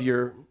of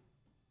your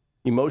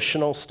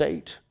emotional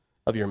state,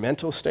 of your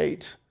mental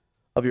state,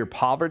 of your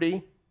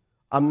poverty.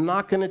 I'm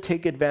not going to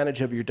take advantage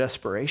of your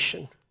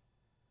desperation.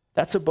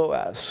 That's a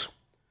Boaz.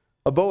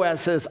 A Boaz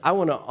says, I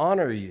want to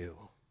honor you.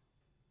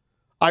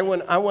 I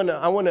want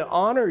to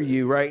honor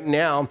you right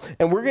now,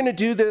 and we're going to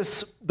do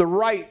this the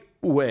right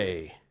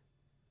way.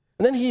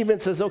 And then he even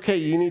says, okay,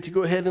 you need to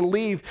go ahead and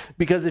leave,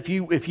 because if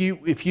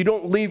you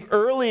don't leave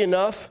early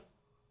enough,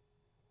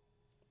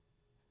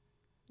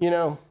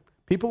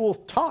 people will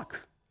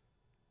talk.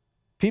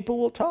 People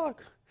will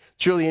talk.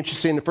 It's really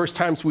interesting. The first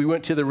times we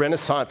went to the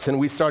Renaissance and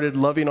we started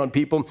loving on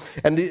people,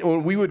 and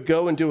when we would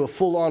go and do a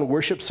full-on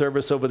worship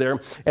service over there,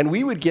 and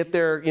we would get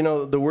there,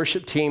 the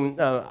worship team,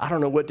 I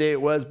don't know what day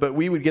it was, but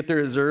we would get there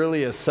as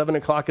early as 7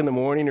 o'clock in the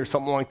morning or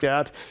something like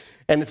that.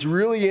 And it's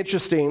really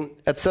interesting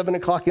at 7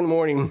 o'clock in the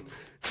morning,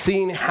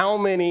 seeing how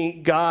many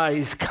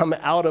guys come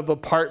out of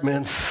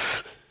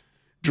apartments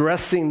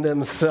dressing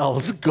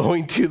themselves,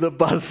 going to the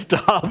bus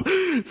stop,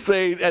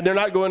 and they're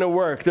not going to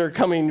work. They're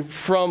coming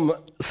from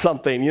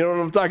something. You know what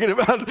I'm talking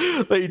about?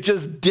 They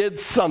just did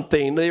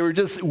something. They were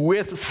just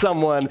with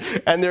someone,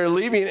 and they're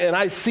leaving. And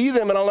I see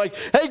them, and I'm like,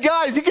 hey,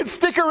 guys, you can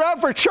stick around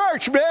for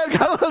church, man.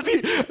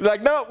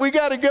 Like, no, we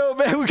got to go,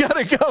 man. We got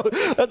to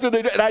go. That's what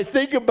they do. And I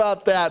think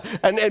about that.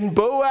 And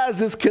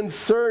Boaz is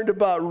concerned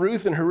about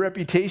Ruth and her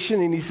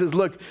reputation. And he says,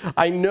 look,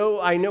 I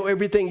know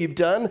everything you've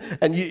done,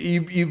 and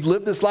you've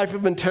lived this life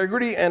of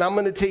integrity, and I'm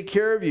going to take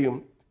care of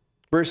you.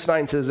 Verse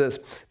 9 says this,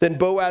 then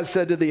Boaz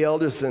said to the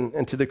elders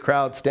and to the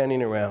crowd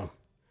standing around,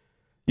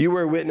 you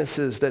were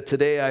witnesses that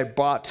today I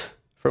bought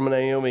from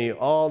Naomi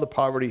all the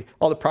property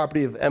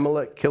of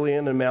Elimelech,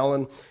 Kilion, and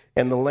Mahlon,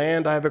 and the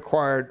land I have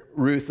acquired,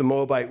 Ruth, the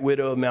Moabite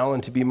widow of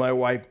Mahlon, to be my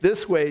wife.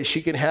 This way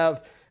she can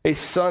have a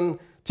son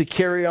to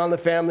carry on the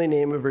family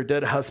name of her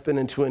dead husband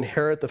and to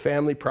inherit the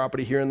family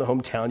property here in the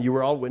hometown. You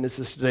were all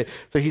witnesses today.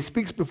 So he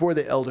speaks before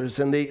the elders,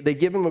 and they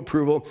give him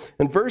approval.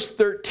 And verse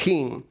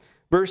 13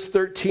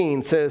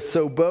 says,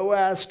 so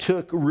Boaz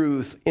took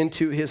Ruth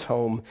into his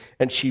home,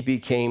 and she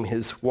became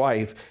his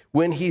wife.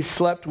 When he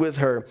slept with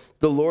her,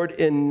 the Lord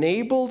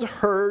enabled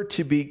her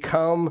to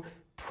become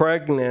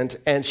pregnant,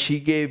 and she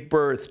gave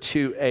birth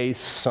to a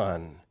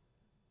son.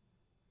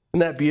 Isn't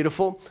that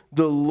beautiful?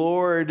 The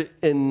Lord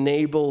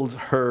enabled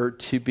her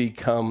to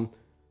become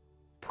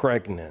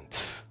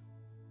pregnant.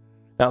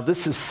 Now,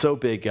 this is so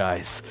big,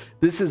 guys.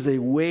 This is a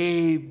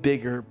way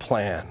bigger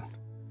plan.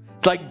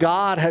 It's like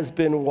God has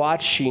been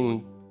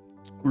watching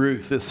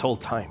Ruth this whole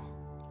time.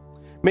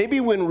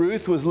 Maybe when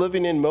Ruth was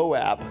living in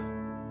Moab,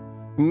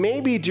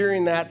 maybe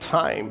during that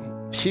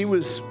time, she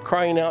was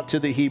crying out to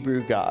the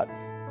Hebrew God.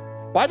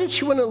 Why did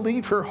she want to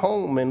leave her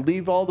home and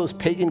leave all those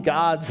pagan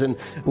gods and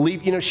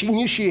leave, she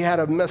knew she had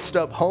a messed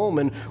up home.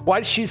 And why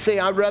did she say,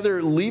 I'd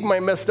rather leave my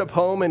messed up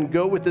home and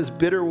go with this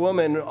bitter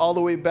woman all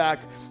the way back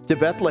to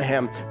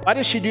Bethlehem? Why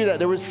did she do that?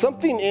 There was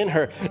something in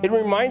her. It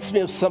reminds me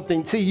of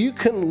something. See, you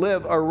can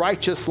live a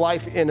righteous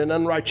life in an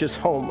unrighteous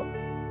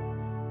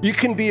home. You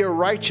can be a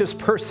righteous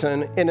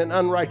person in an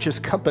unrighteous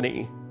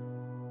company.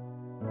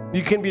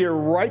 You can be a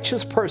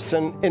righteous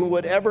person in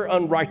whatever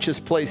unrighteous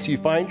place you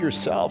find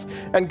yourself.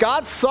 And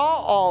God saw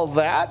all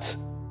that.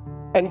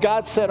 And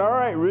God said, all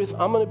right, Ruth,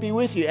 I'm going to be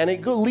with you. And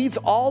it leads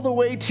all the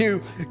way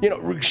to,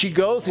 she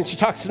goes and she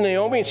talks to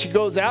Naomi and she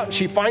goes out and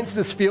she finds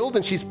this field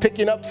and she's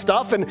picking up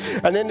stuff. And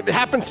then it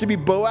happens to be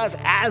Boaz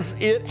as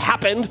it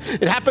happened.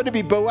 It happened to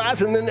be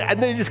Boaz and then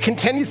it just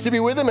continues to be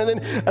with him. And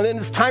then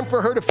it's time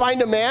for her to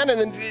find a man. And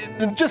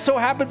then it just so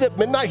happens at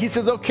midnight, he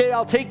says, okay,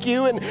 I'll take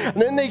you. And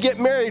then they get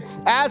married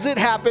as it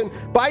happened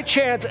by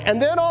chance.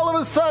 And then all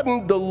of a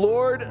sudden, the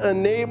Lord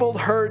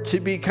enabled her to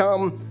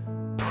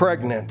become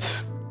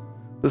pregnant.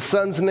 The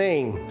son's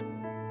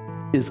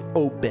name is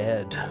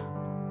Obed,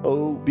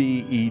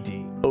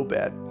 O-B-E-D,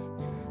 Obed.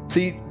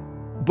 See,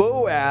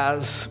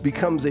 Boaz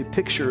becomes a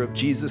picture of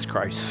Jesus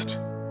Christ.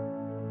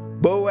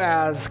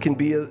 Boaz can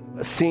be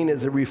seen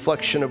as a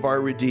reflection of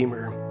our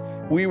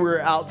Redeemer. We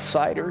were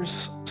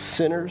outsiders,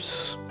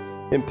 sinners,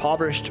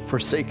 impoverished,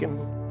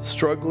 forsaken,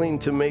 struggling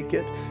to make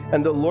it,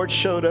 and the Lord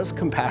showed us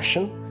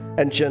compassion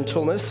and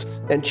gentleness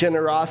and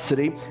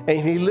generosity, and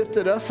he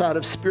lifted us out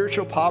of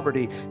spiritual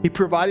poverty. He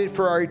provided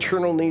for our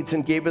eternal needs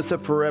and gave us a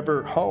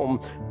forever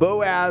home.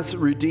 Boaz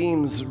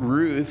redeems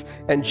Ruth,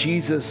 and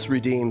Jesus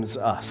redeems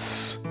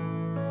us.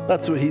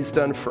 That's what he's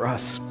done for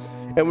us.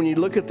 And when you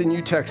look at the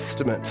New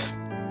Testament,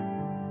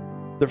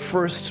 the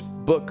first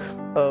book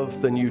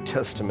of the New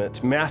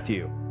Testament,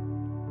 Matthew,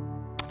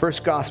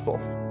 first gospel,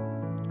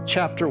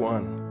 chapter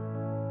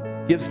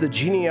 1, gives the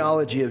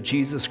genealogy of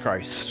Jesus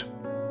Christ.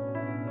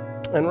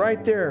 And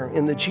right there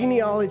in the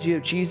genealogy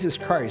of Jesus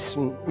Christ,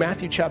 in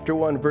Matthew chapter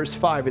 1, verse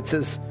 5, it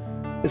says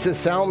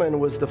Salmon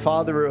was the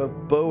father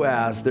of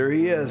Boaz. There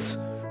he is,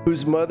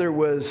 whose mother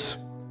was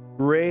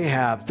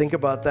Rahab. Think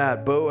about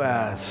that,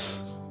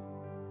 Boaz.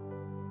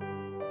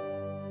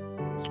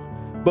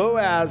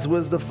 Boaz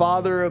was the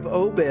father of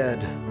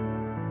Obed,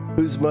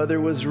 whose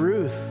mother was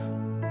Ruth.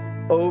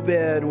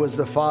 Obed was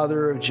the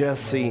father of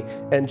Jesse,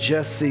 and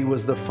Jesse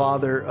was the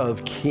father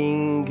of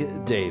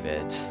King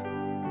David.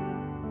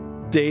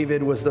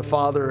 David was the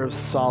father of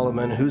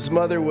Solomon, whose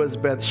mother was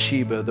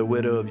Bathsheba, the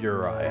widow of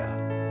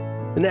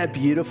Uriah. Isn't that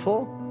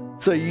beautiful?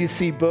 So you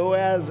see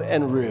Boaz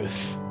and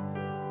Ruth,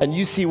 and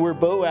you see where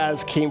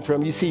Boaz came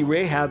from. You see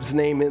Rahab's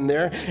name in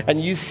there, and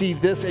you see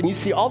this, and you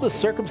see all the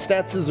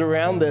circumstances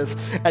around this,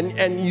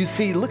 and you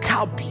see, look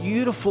how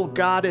beautiful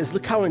God is.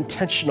 Look how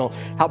intentional,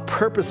 how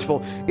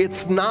purposeful.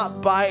 It's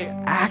not by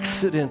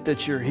accident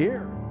that you're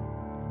here.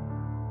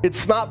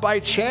 It's not by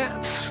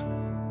chance.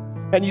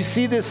 And you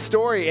see this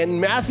story in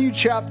Matthew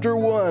chapter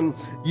 1,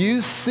 you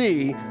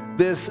see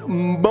this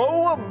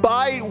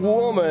Moabite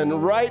woman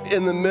right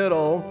in the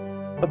middle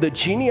of the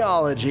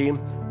genealogy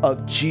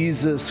of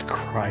Jesus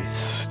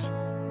Christ.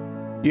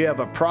 You have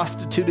a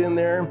prostitute in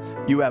there,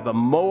 you have a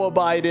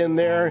Moabite in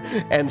there,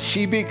 and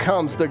she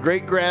becomes the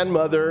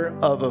great-grandmother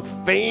of a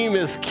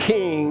famous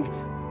king,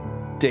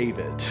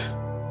 David,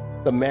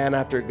 the man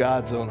after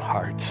God's own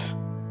heart.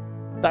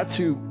 That's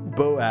who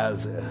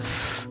Boaz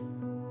is.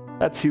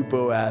 That's who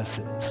Boaz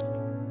is.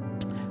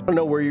 I don't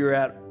know where you're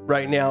at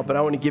right now, but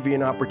I want to give you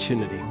an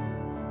opportunity.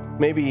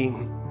 Maybe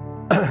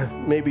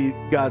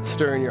God's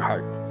stirring your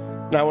heart.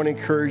 And I want to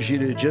encourage you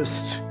to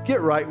just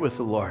get right with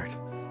the Lord.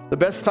 The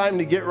best time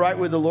to get right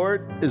with the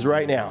Lord is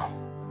right now.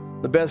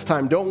 The best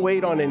time. Don't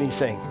wait on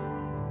anything.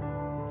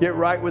 Get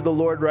right with the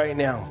Lord right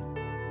now.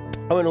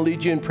 I want to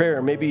lead you in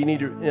prayer. Maybe you need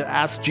to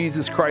ask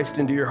Jesus Christ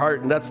into your heart,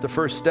 and that's the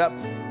first step.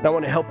 And I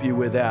want to help you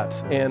with that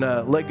and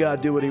let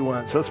God do what he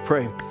wants. Let's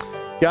pray.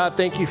 God,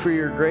 thank you for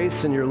your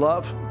grace and your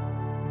love.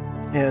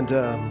 And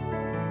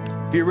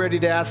if you're ready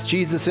to ask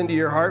Jesus into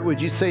your heart,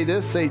 would you say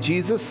this? Say,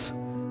 Jesus,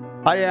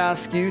 I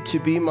ask you to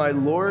be my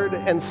Lord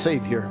and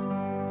Savior.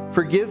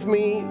 Forgive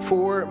me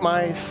for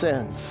my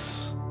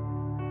sins.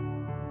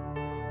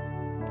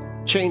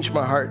 Change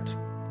my heart.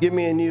 Give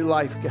me a new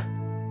life.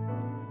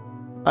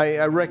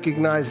 I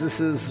recognize this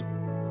is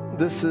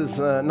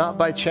not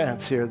by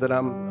chance here that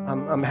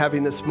I'm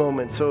having this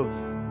moment. So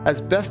as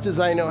best as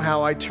I know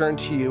how, I turn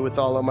to you with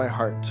all of my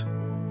heart.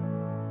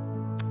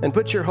 And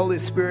put your Holy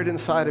Spirit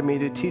inside of me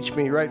to teach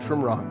me right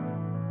from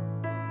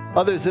wrong.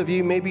 Others of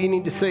you, maybe you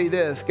need to say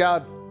this: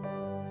 God,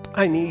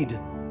 I need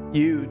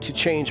you to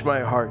change my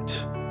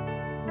heart.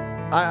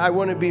 I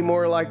want to be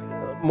more like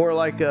more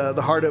like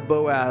the heart of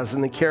Boaz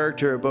and the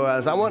character of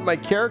Boaz. I want my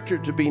character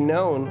to be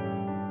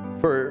known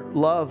for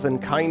love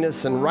and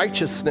kindness and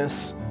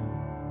righteousness.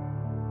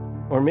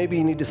 Or maybe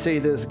you need to say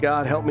this: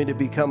 God, help me to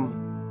become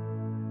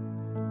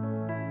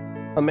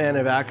a man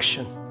of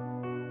action,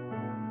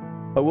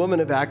 a woman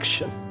of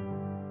action.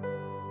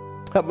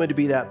 Help me to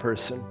be that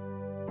person.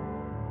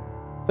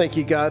 Thank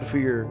you, God, for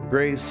your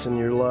grace and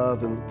your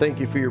love, and thank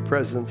you for your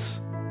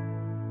presence.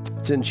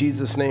 It's in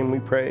Jesus' name we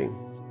pray.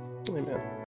 Amen.